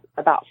me at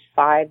about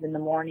 5 in the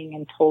morning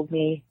and told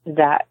me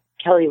that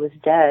Kelly was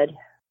dead.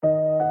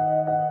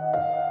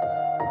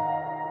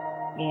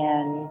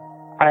 And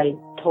I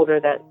told her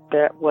that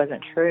that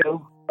wasn't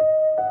true.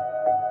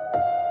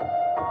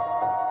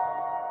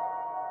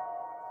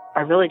 I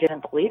really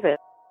didn't believe it.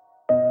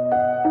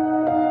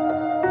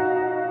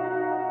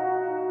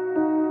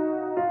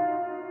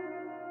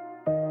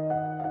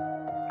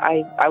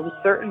 I was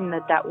certain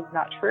that that was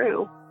not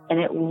true. And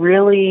it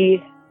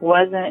really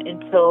wasn't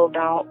until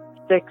about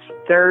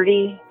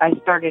 6:30 I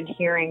started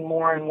hearing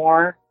more and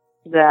more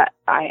that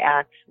I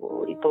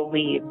actually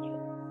believed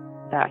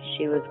that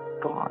she was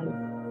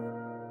gone.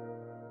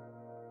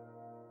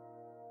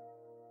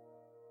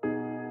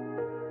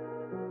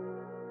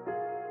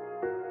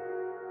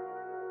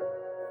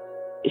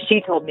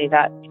 She told me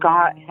that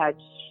Scott had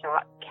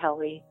shot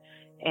Kelly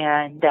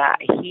and that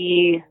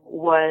he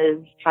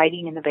was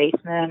hiding in the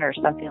basement or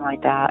something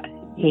like that.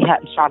 He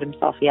hadn't shot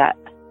himself yet.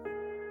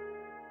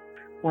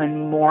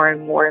 When more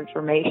and more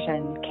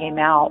information came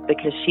out,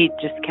 because she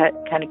just kept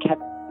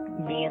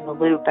me in the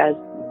loop as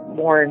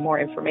more and more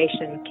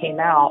information came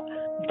out,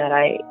 that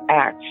I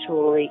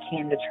actually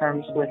came to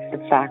terms with the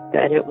fact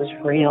that it was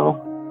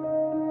real.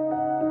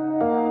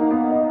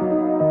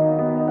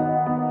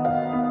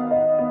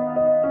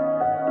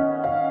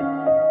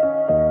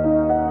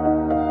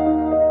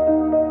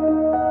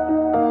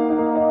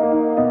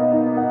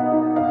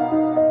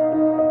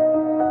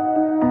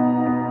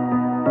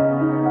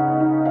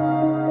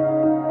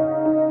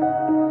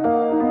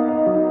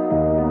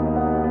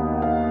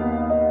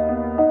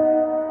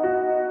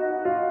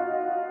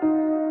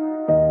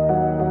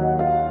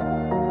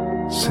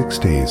 6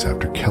 days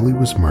after Kelly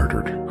was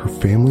murdered, her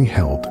family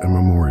held a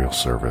memorial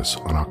service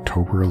on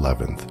October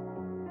 11th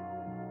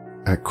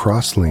at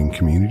Cross Lane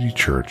Community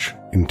Church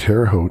in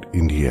Terre Haute,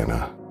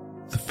 Indiana.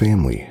 The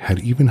family had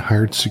even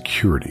hired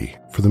security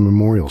for the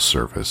memorial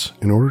service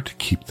in order to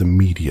keep the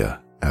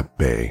media at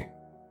bay.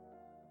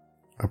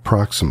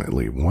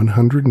 Approximately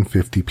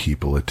 150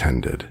 people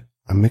attended,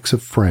 a mix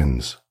of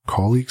friends,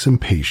 colleagues, and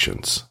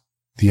patients.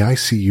 The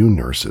ICU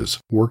nurses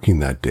working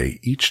that day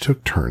each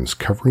took turns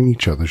covering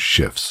each other's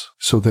shifts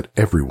so that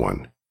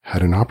everyone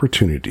had an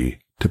opportunity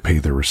to pay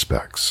their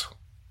respects.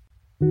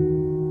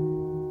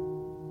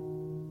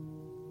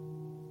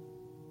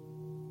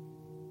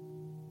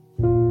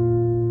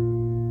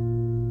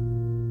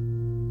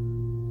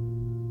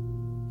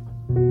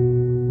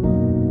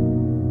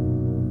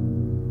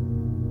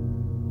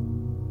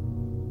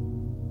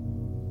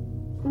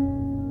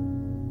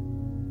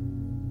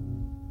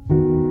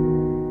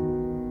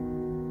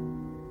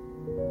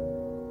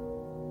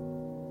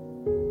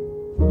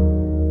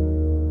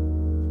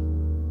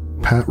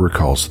 Pat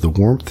recalls the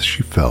warmth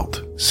she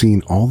felt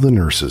seeing all the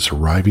nurses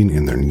arriving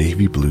in their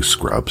navy blue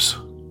scrubs.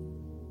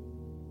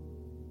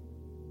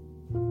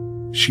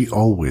 She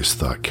always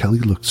thought Kelly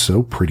looked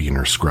so pretty in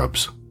her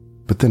scrubs,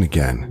 but then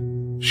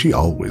again, she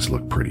always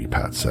looked pretty,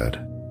 Pat said.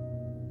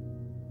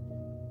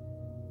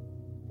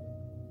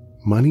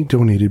 Money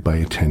donated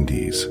by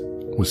attendees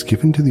was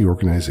given to the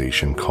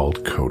organization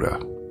called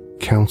CODA,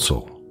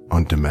 Council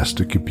on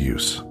Domestic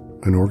Abuse,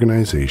 an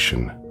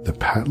organization that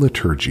Pat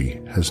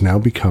Liturgy has now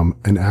become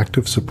an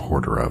active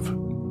supporter of.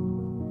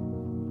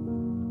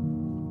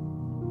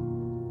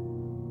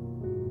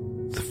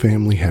 The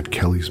family had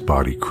Kelly's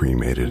body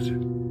cremated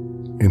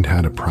and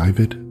had a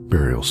private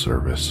burial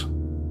service.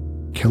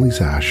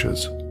 Kelly's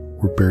ashes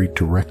were buried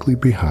directly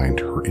behind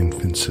her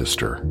infant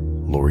sister,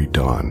 Lori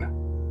Dawn,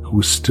 who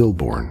was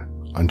stillborn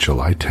on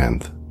July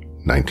 10th,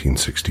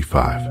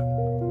 1965.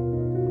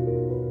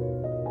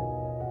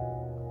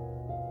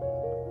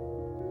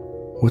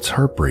 What's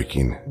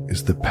heartbreaking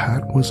is that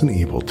Pat wasn't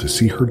able to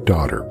see her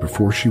daughter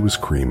before she was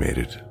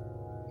cremated.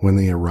 When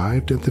they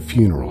arrived at the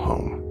funeral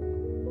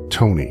home,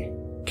 Tony,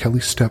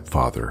 Kelly's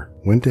stepfather,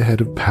 went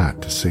ahead of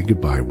Pat to say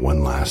goodbye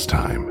one last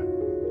time.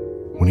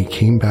 When he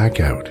came back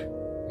out,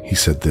 he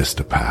said this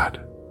to Pat.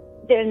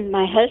 Then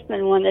my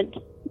husband wanted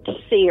to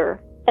see her,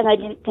 and I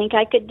didn't think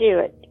I could do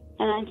it.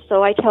 And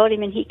so I told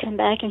him, and he come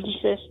back and he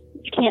says,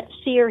 "You can't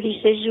see her." He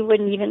says, "You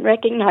wouldn't even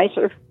recognize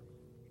her."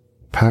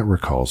 Pat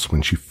recalls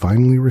when she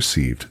finally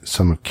received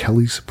some of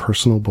Kelly's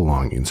personal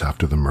belongings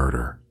after the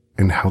murder,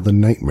 and how the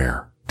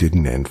nightmare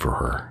didn't end for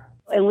her.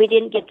 And we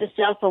didn't get the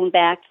cell phone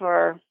back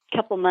for a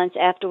couple months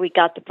after we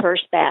got the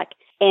purse back.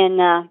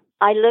 And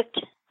I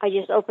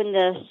just opened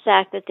the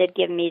sack that they'd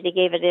given me. They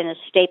gave it in a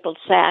stapled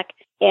sack.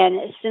 And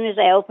as soon as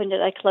I opened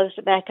it, I closed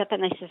it back up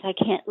and I says, "I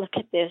can't look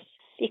at this."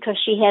 Because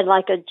she had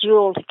like a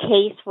jeweled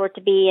case for it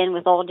to be in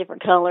with all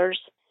different colors.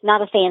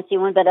 Not a fancy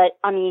one, but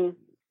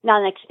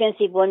not an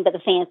expensive one, but a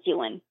fancy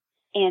one.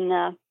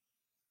 And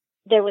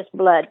there was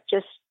blood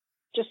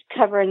just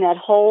covering that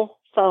whole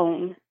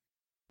phone.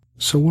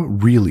 So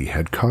what really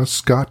had caused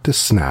Scott to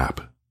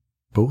snap?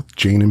 Both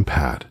Jane and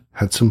Pat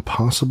had some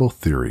possible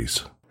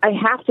theories. I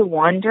have to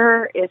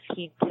wonder if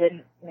he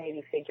didn't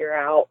maybe figure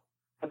out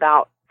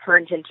about her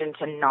intention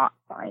to not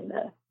sign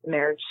the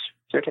marriage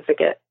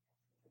certificate.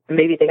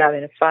 Maybe they got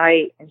in a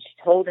fight and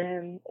she told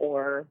him,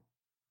 or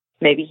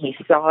maybe he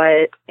saw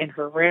it in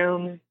her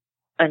room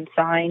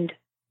unsigned.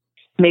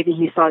 Maybe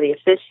he saw the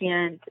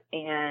officiant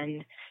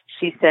and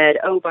she said,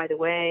 "Oh, by the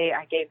way,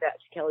 I gave that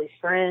to Kelly's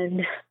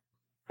friend."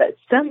 But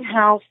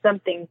somehow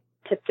something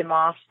tipped him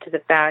off to the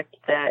fact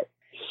that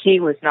he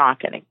was not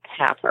going to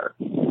have her.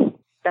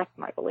 That's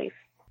my belief.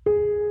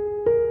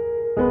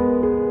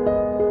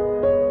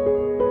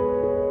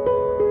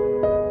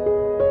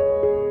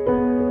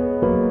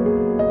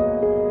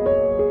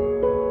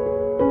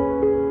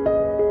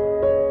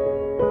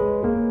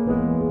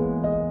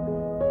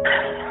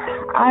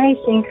 I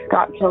think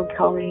Scott killed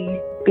Kelly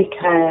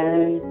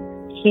because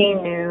he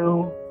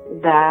knew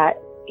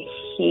that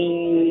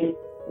he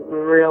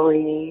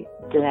really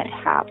didn't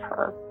have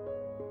her.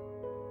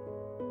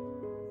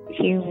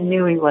 He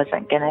knew he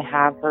wasn't going to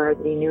have her.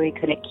 He knew he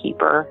couldn't keep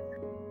her.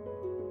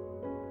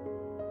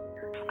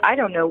 I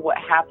don't know what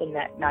happened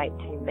that night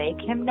to make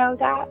him know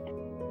that.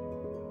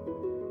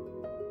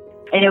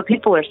 I know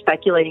people are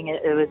speculating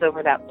it was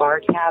over that bar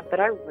tab, but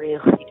I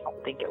really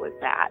don't think it was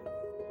that.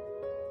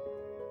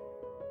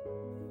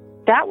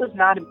 That was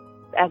not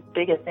as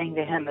big a thing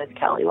to him as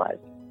Kelly was.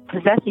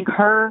 Possessing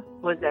her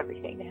was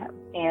everything to him.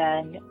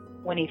 And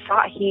when he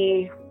thought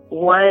he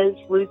was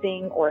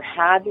losing or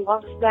had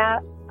lost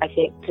that, I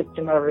think tipped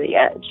him over the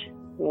edge.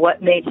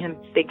 What made him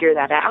figure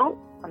that out?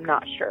 I'm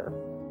not sure.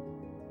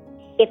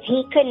 If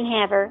he couldn't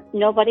have her,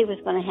 nobody was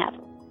going to have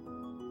her.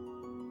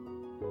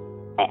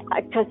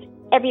 Because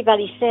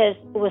everybody says,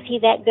 was he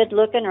that good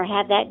looking or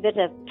had that good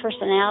a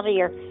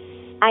personality? Or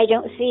I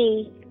don't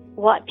see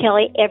what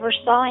Kelly ever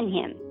saw in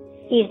him.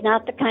 He's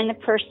not the kind of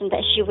person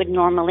that she would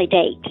normally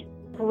date.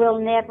 We'll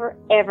never,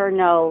 ever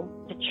know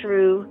the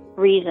true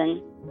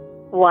reason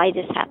why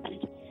this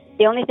happened.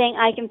 The only thing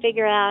I can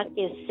figure out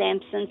is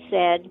Sampson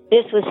said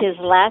this was his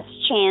last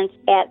chance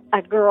at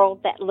a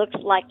girl that looks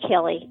like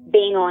Kelly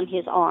being on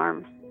his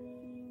arm.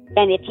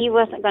 And if he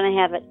wasn't going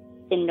to have it,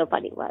 then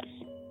nobody was.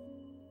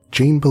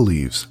 Jane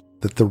believes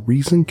that the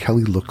reason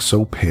Kelly looked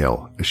so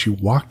pale as she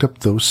walked up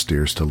those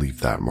stairs to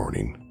leave that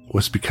morning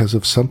was because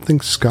of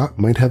something Scott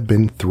might have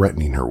been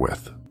threatening her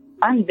with.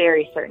 I'm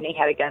very certain he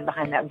had a gun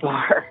behind that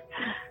bar.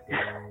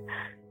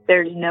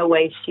 There's no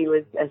way she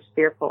was as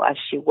fearful as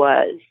she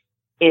was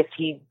if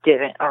he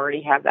didn't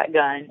already have that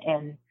gun.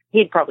 And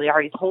he'd probably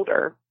already told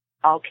her,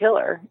 "I'll kill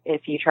her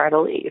if you try to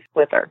leave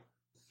with her."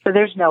 So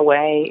there's no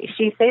way.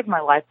 She saved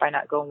my life by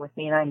not going with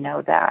me, and I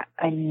know that.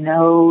 I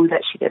know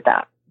that she did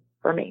that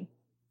for me.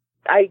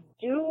 I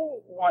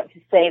do want to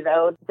say,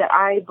 though, that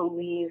I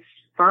believe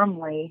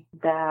firmly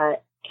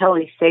that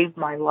Kelly saved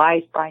my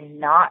life by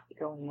not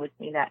going with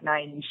me that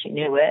night, and she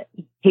knew it.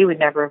 He would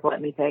never have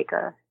let me take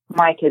her.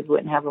 My kids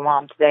wouldn't have a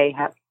mom today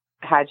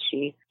had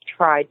she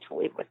tried to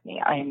leave with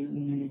me.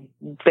 I'm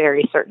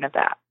very certain of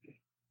that.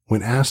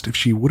 When asked if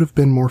she would have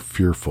been more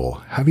fearful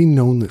having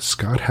known that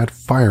Scott had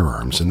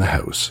firearms in the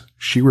house,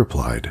 she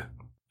replied,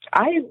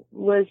 I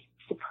was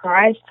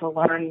surprised to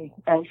learn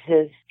of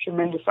his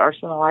tremendous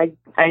arsenal. I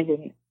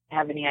didn't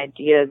have any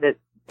idea that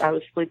I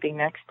was sleeping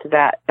next to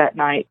that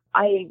night.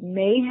 I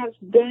may have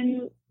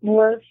been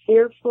more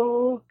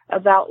fearful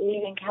about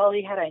leaving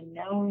Kelly had I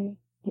known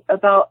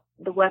about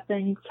the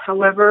weapons.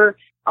 However,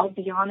 I'll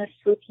be honest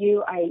with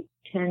you, I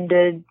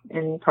tended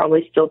and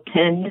probably still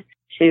tend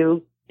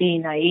to be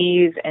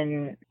naive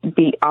and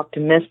be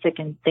optimistic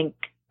and think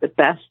the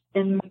best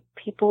in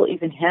people,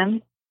 even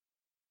him.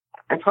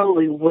 I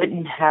probably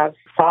wouldn't have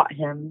thought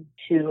him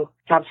to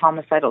have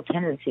homicidal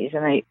tendencies.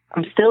 And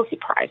I'm still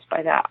surprised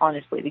by that,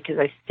 honestly, because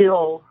I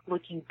still,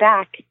 looking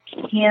back,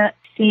 can't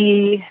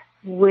see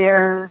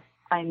where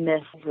I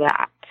missed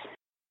that.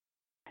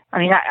 I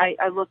mean,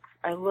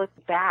 I look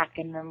back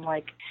and I'm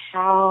like,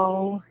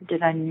 how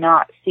did I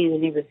not see that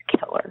he was a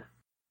killer?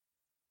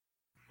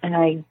 And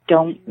I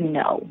don't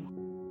know.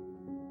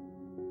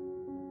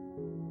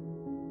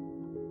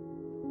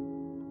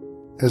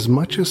 As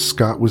much as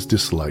Scott was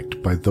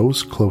disliked by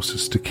those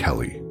closest to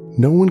Kelly,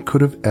 no one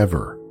could have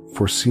ever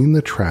foreseen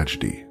the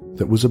tragedy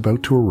that was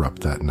about to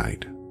erupt that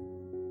night.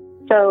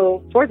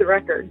 So, for the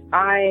record,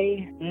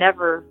 I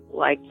never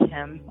liked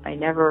him. I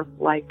never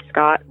liked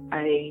Scott.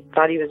 I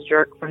thought he was a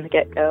jerk from the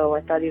get-go.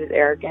 I thought he was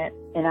arrogant.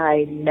 And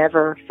I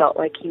never felt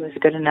like he was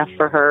good enough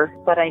for her.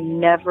 But I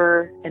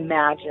never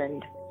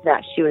imagined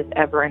that she was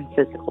ever in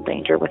physical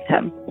danger with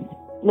him.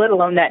 Let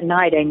alone that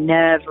night, I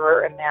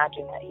never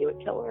imagined that he would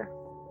kill her.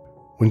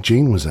 When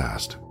Jane was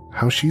asked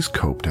how she's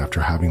coped after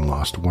having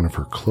lost one of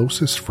her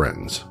closest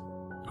friends,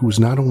 who was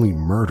not only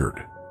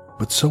murdered,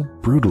 but so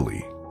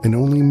brutally, and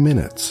only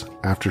minutes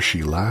after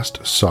she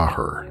last saw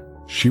her,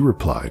 she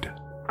replied,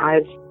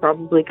 I've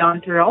probably gone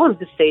through all of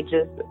the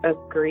stages of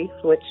grief,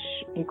 which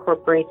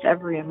incorporates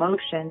every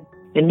emotion.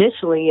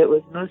 Initially, it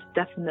was most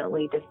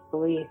definitely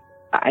disbelief.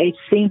 I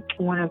think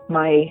one of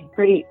my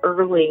pretty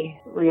early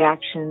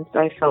reactions,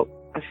 I felt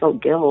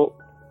guilt.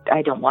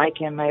 I don't like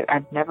him.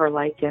 I've never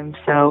liked him,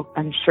 so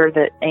I'm sure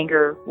that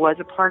anger was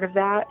a part of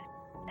that.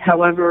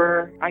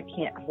 However, I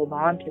can't hold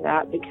on to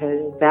that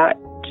because that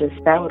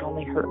would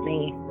only hurt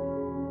me.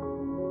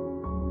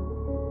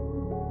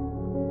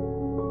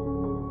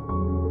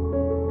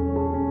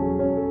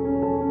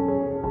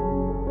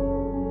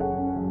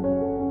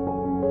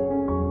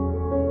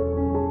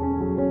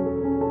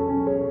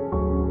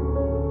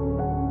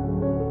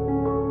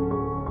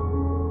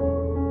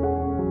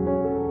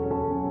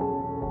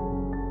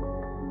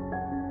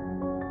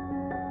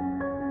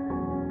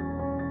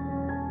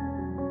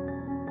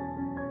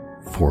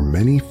 For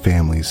many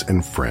families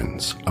and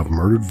friends of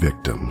murdered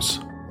victims,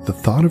 the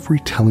thought of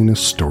retelling a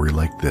story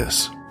like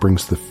this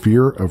brings the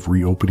fear of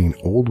reopening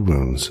old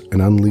wounds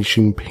and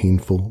unleashing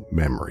painful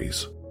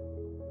memories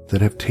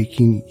that have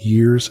taken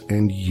years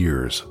and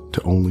years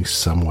to only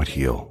somewhat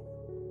heal.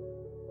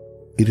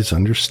 It is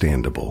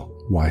understandable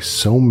why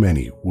so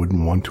many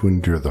wouldn't want to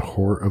endure the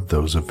horror of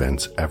those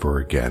events ever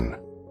again,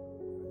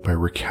 by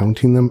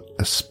recounting them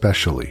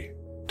especially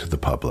to the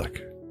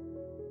public.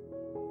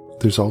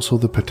 There's also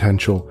the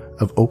potential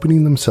of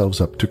opening themselves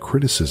up to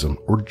criticism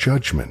or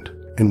judgment,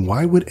 and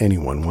why would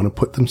anyone want to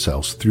put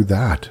themselves through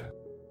that?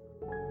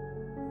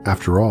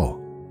 After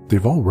all,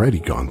 they've already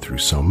gone through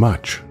so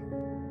much.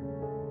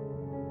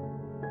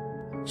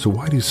 So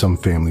why do some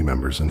family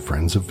members and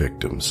friends of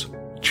victims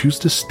choose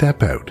to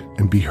step out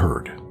and be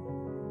heard?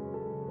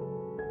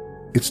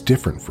 It's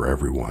different for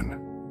everyone.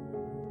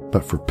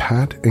 But for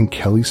Pat and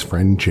Kelly's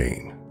friend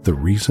Jane, the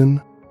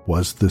reason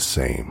was the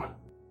same.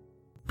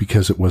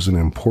 Because it was an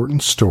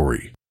important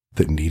story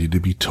that needed to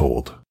be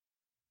told.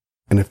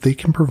 And if they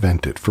can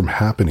prevent it from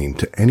happening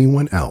to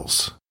anyone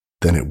else,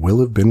 then it will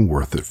have been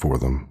worth it for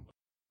them.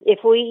 If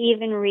we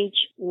even reach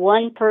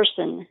one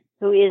person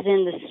who is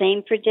in the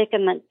same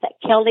predicament that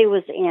Kelly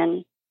was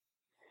in,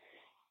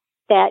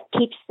 that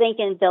keeps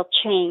thinking they'll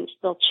change.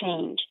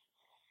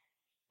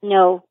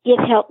 No, get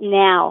help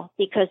now,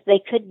 because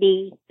they could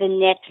be the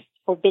next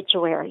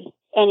obituary.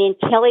 And in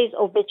Kelly's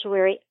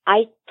obituary,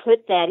 I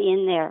put that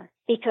in there.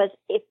 Because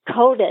if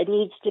CODA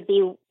needs to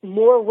be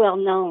more well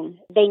known,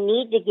 they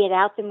need to get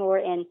out there more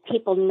and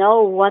people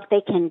know what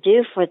they can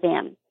do for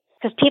them.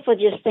 Because people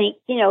just think,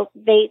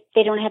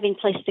 they don't have any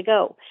place to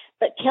go.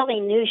 But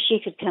Kelly knew she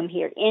could come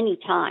here any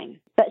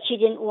time, but she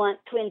didn't want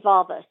to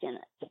involve us in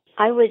it.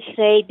 I would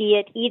say, be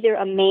it either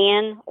a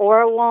man or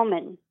a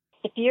woman,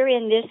 if you're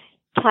in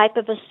this type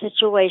of a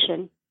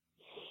situation,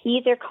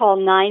 either call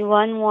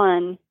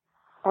 911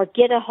 or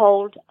get a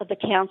hold of the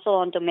Council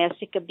on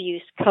Domestic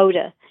Abuse,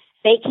 CODA.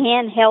 They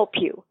can help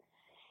you.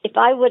 If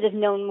I would have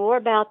known more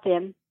about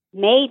them,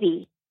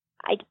 maybe,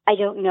 I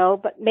don't know,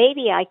 but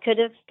maybe I could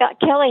have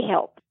got Kelly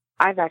help.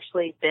 I've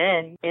actually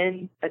been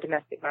in a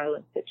domestic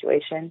violence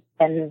situation,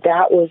 and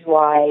that was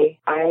why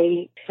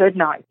I could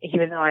not,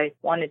 even though I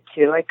wanted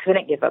to, I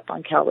couldn't give up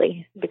on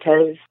Kelly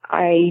because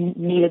I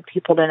needed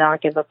people to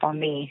not give up on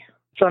me.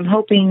 So I'm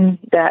hoping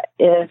that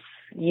if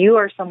you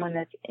are someone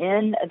that's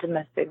in a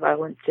domestic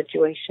violence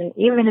situation,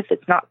 even if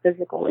it's not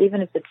physical,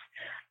 even if it's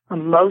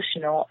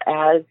emotional,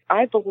 as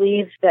I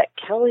believe that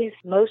Kelly's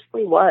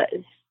mostly was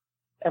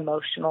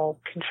emotional,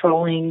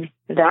 controlling,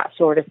 that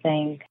sort of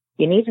thing.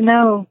 You need to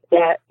know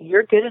that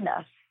you're good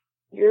enough.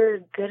 You're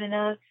good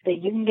enough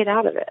that you can get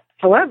out of it.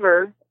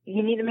 However,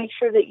 you need to make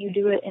sure that you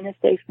do it in a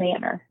safe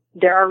manner.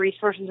 There are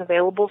resources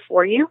available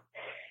for you.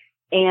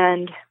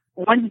 And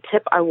one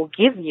tip I will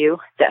give you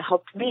that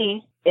helped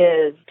me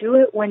is do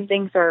it when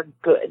things are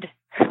good.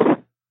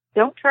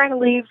 Don't try to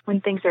leave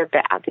when things are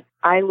bad.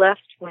 I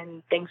left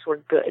when things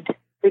were good.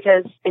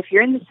 Because if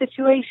you're in the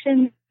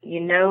situation, you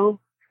know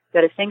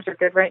that if things are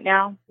good right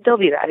now, they'll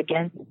be bad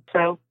again.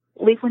 So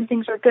leave when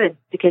things are good,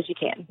 because you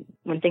can.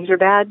 When things are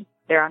bad,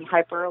 they're on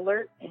hyper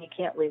alert, and you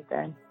can't leave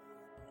then.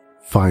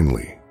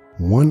 Finally,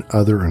 one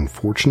other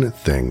unfortunate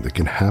thing that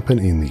can happen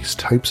in these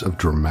types of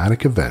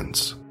dramatic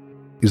events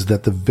is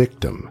that the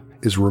victim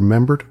is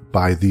remembered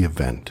by the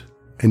event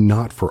and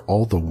not for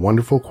all the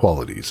wonderful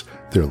qualities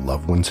their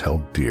loved ones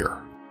held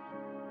dear.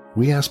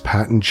 We asked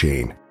Pat and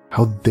Jane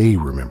how they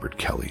remembered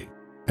Kelly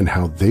and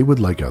how they would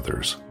like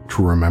others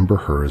to remember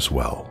her as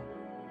well.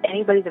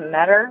 Anybody that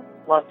met her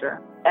loved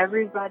her.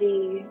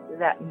 Everybody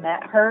that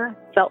met her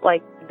felt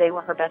like they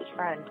were her best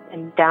friend,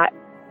 and that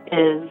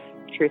is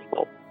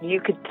truthful.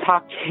 You could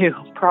talk to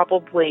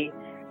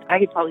I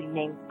could probably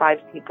name 5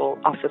 people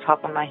off the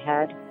top of my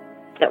head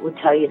that would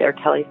tell you they're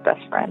Kelly's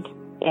best friend.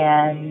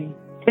 And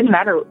it didn't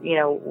matter,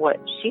 what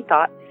she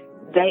thought.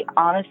 They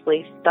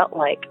honestly felt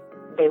like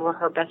they were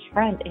her best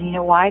friend. And you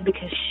know why?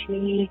 Because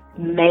she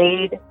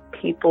made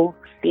people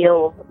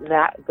feel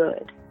that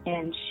good.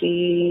 And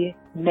she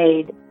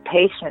made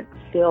patients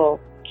feel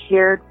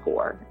cared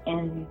for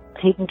and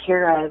taken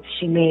care of.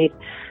 She made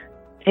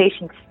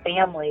patients'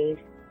 families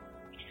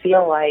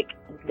feel like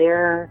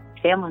their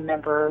family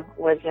member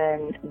was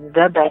in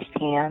the best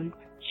hands.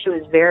 She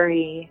was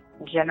very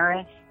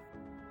generous.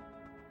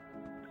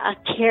 A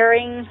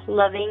caring,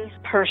 loving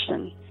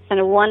person, and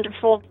a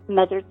wonderful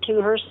mother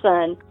to her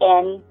son,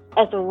 and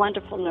as a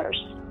wonderful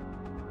nurse.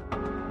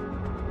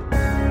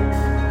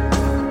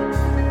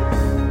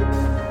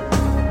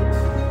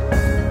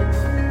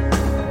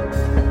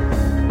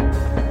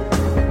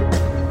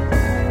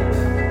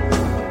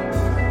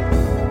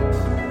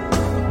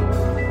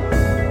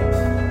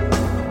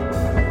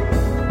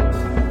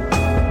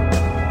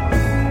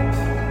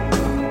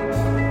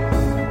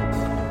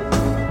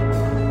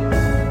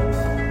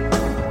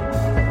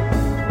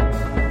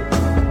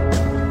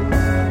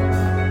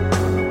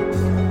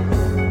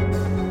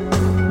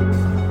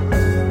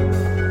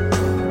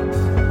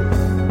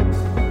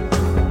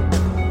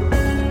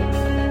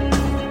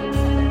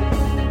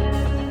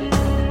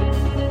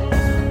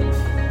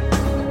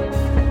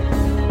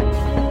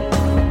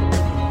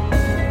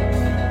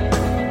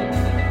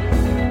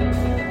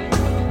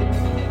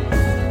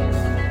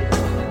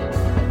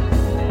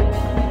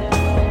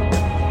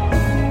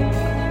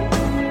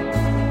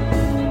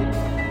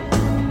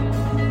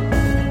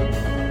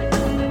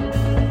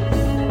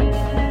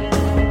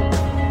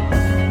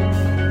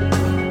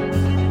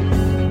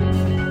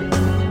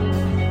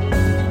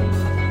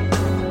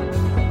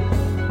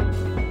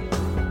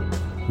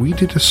 We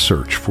did a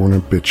search for an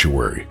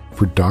obituary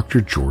for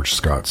Dr. George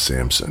Scott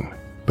Sampson,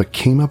 but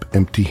came up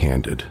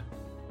empty-handed.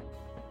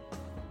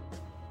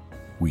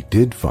 We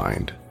did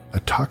find a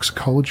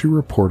toxicology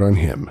report on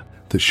him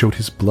that showed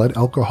his blood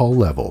alcohol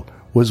level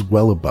was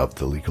well above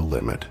the legal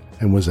limit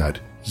and was at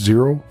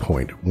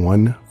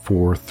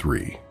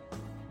 0.143.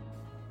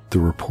 The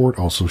report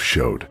also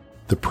showed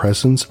the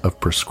presence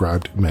of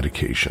prescribed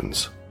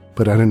medications,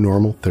 but at a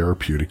normal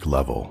therapeutic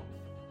level.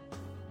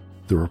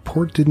 The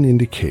report didn't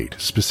indicate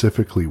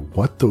specifically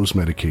what those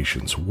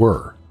medications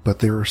were, but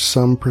there are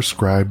some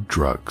prescribed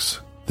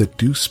drugs that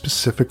do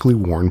specifically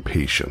warn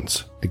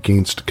patients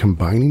against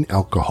combining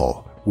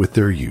alcohol with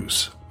their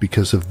use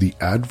because of the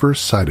adverse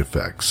side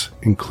effects,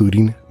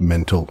 including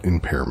mental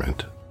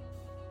impairment.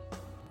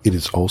 It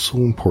is also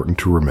important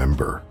to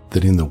remember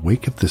that in the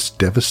wake of this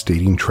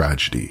devastating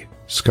tragedy,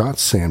 Scott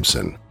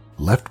Sampson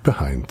left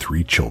behind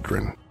 3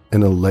 children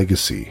and a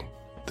legacy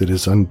that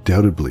has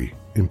undoubtedly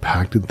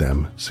impacted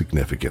them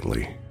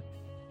significantly.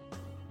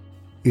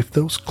 If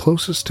those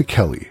closest to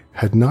Kelly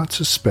had not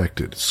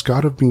suspected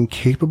Scott of being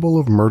capable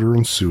of murder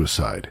and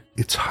suicide,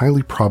 it's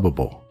highly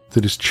probable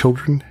that his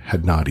children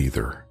had not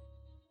either.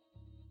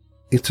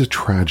 It's a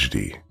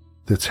tragedy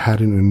that's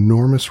had an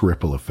enormous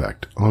ripple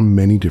effect on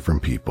many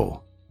different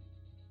people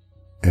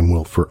and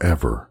will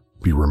forever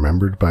be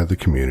remembered by the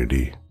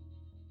community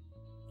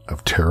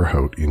of Terre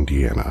Haute,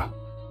 Indiana.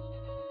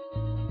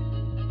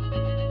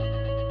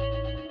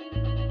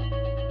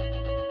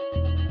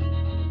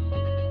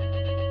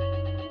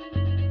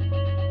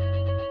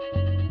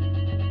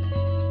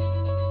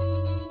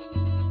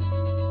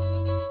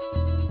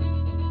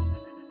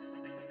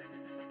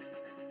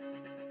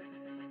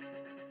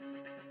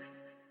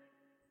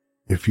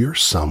 If you're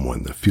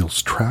someone that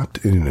feels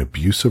trapped in an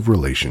abusive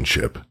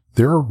relationship,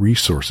 there are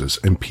resources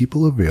and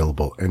people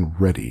available and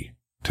ready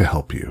to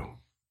help you.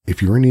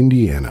 If you're in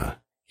Indiana,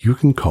 you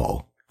can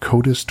call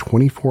CODA's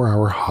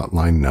 24-hour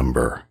hotline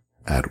number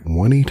at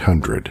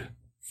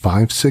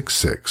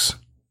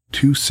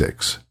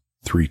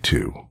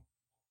 1-800-566-2632.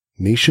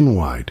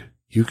 Nationwide,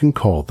 you can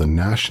call the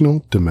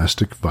National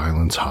Domestic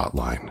Violence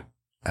Hotline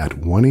at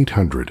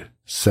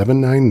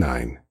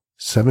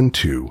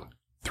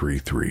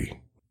 1-800-799-7233.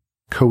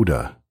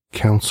 CODA,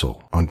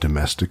 Council on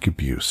Domestic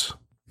Abuse,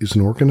 is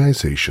an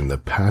organization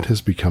that Pat has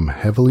become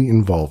heavily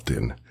involved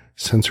in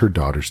since her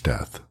daughter's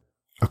death.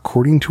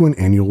 According to an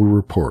annual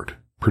report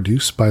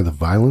produced by the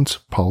Violence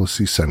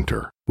Policy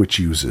Center, which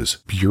uses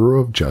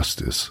Bureau of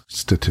Justice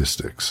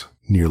statistics,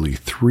 nearly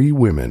 3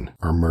 women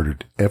are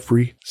murdered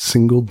every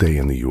single day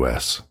in the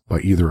U.S. by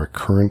either a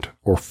current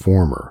or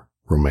former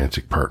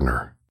romantic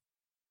partner.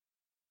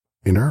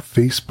 In our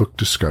Facebook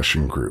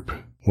discussion group,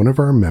 one of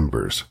our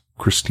members,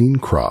 Christine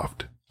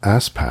Croft,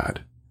 asked Pat,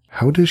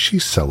 how does she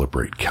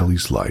celebrate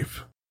Kelly's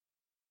life?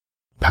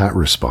 Pat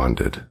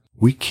responded,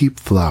 "We keep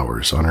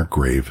flowers on our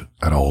grave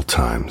at all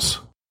times."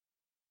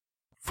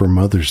 For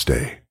Mother's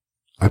Day,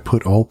 I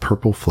put all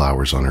purple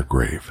flowers on her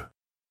grave.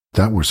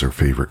 That was her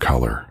favorite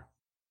color.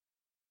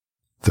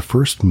 The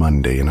first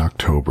Monday in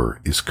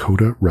October is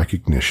Coda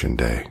Recognition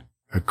Day.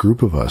 A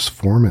group of us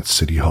form at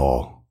City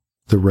Hall.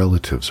 The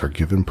relatives are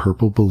given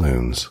purple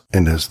balloons,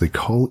 and as they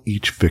call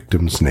each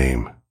victim's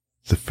name,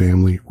 the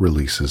family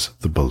releases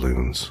the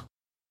balloons.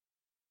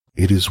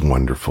 It is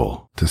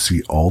wonderful to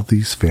see all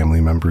these family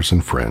members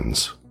and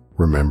friends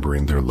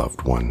remembering their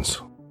loved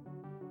ones.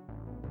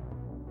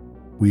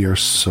 We are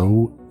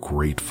so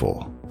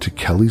grateful to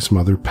Kelly's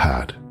mother,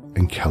 Pat,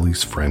 and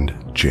Kelly's friend,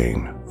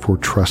 Jane, for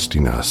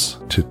trusting us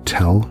to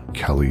tell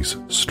Kelly's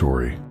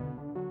story,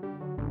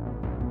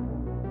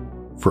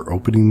 for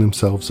opening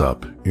themselves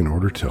up in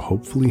order to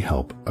hopefully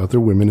help other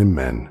women and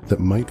men that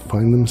might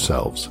find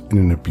themselves in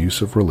an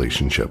abusive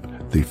relationship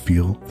they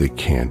feel they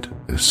can't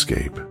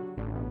escape.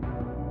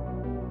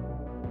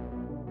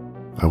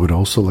 I would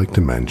also like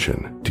to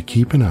mention to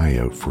keep an eye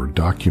out for a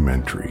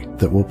documentary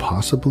that will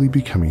possibly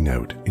be coming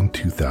out in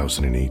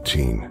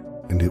 2018,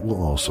 and it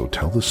will also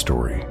tell the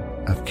story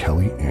of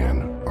Kelly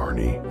Ann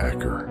Arnie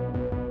Ecker.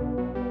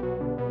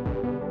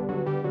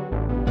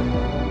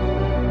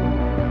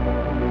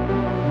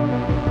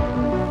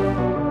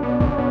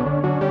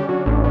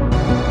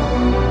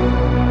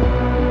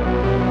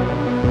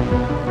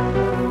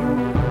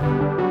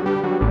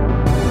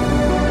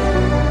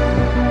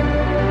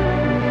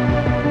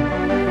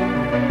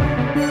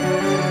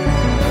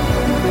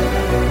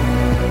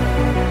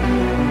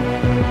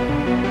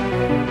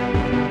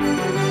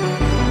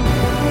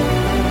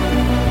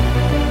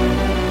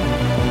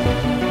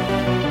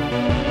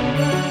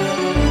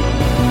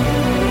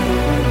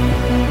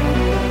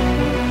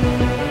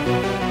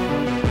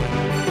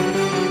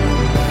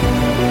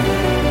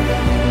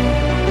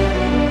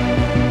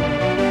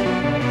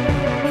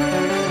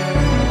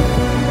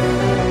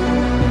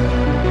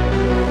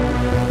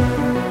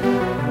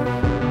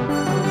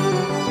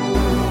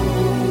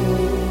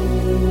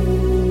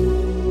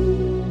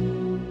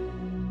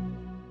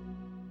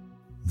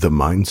 The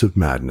Minds of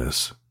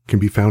Madness can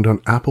be found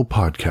on Apple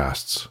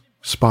Podcasts,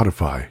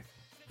 Spotify,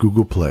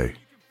 Google Play,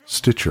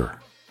 Stitcher,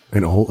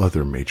 and all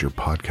other major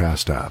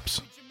podcast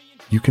apps.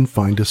 You can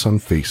find us on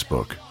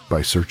Facebook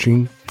by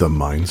searching The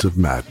Minds of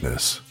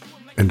Madness,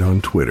 and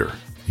on Twitter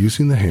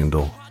using the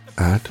handle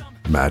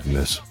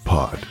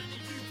 @MadnessPod.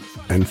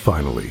 And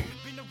finally,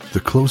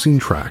 the closing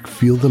track,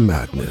 Feel the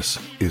Madness,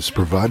 is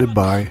provided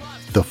by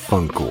The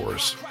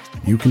Funkors.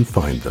 You can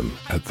find them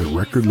at the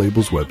record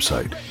label's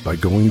website by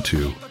going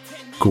to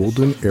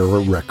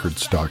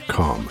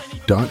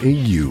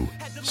goldenerarecords.com.au/GE.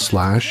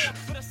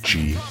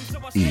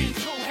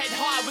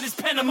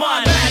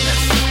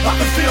 I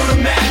can feel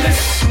the madness.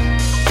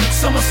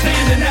 Someone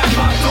standing at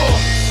my door.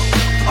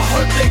 I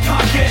hope they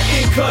can't get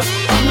in, cause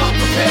I'm not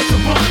prepared to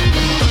run.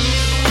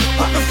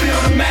 I can feel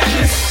the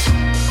madness.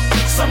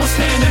 Someone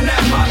standing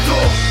at my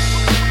door.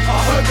 I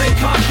hope they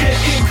can't get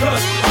in,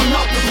 cause I'm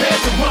not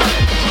prepared to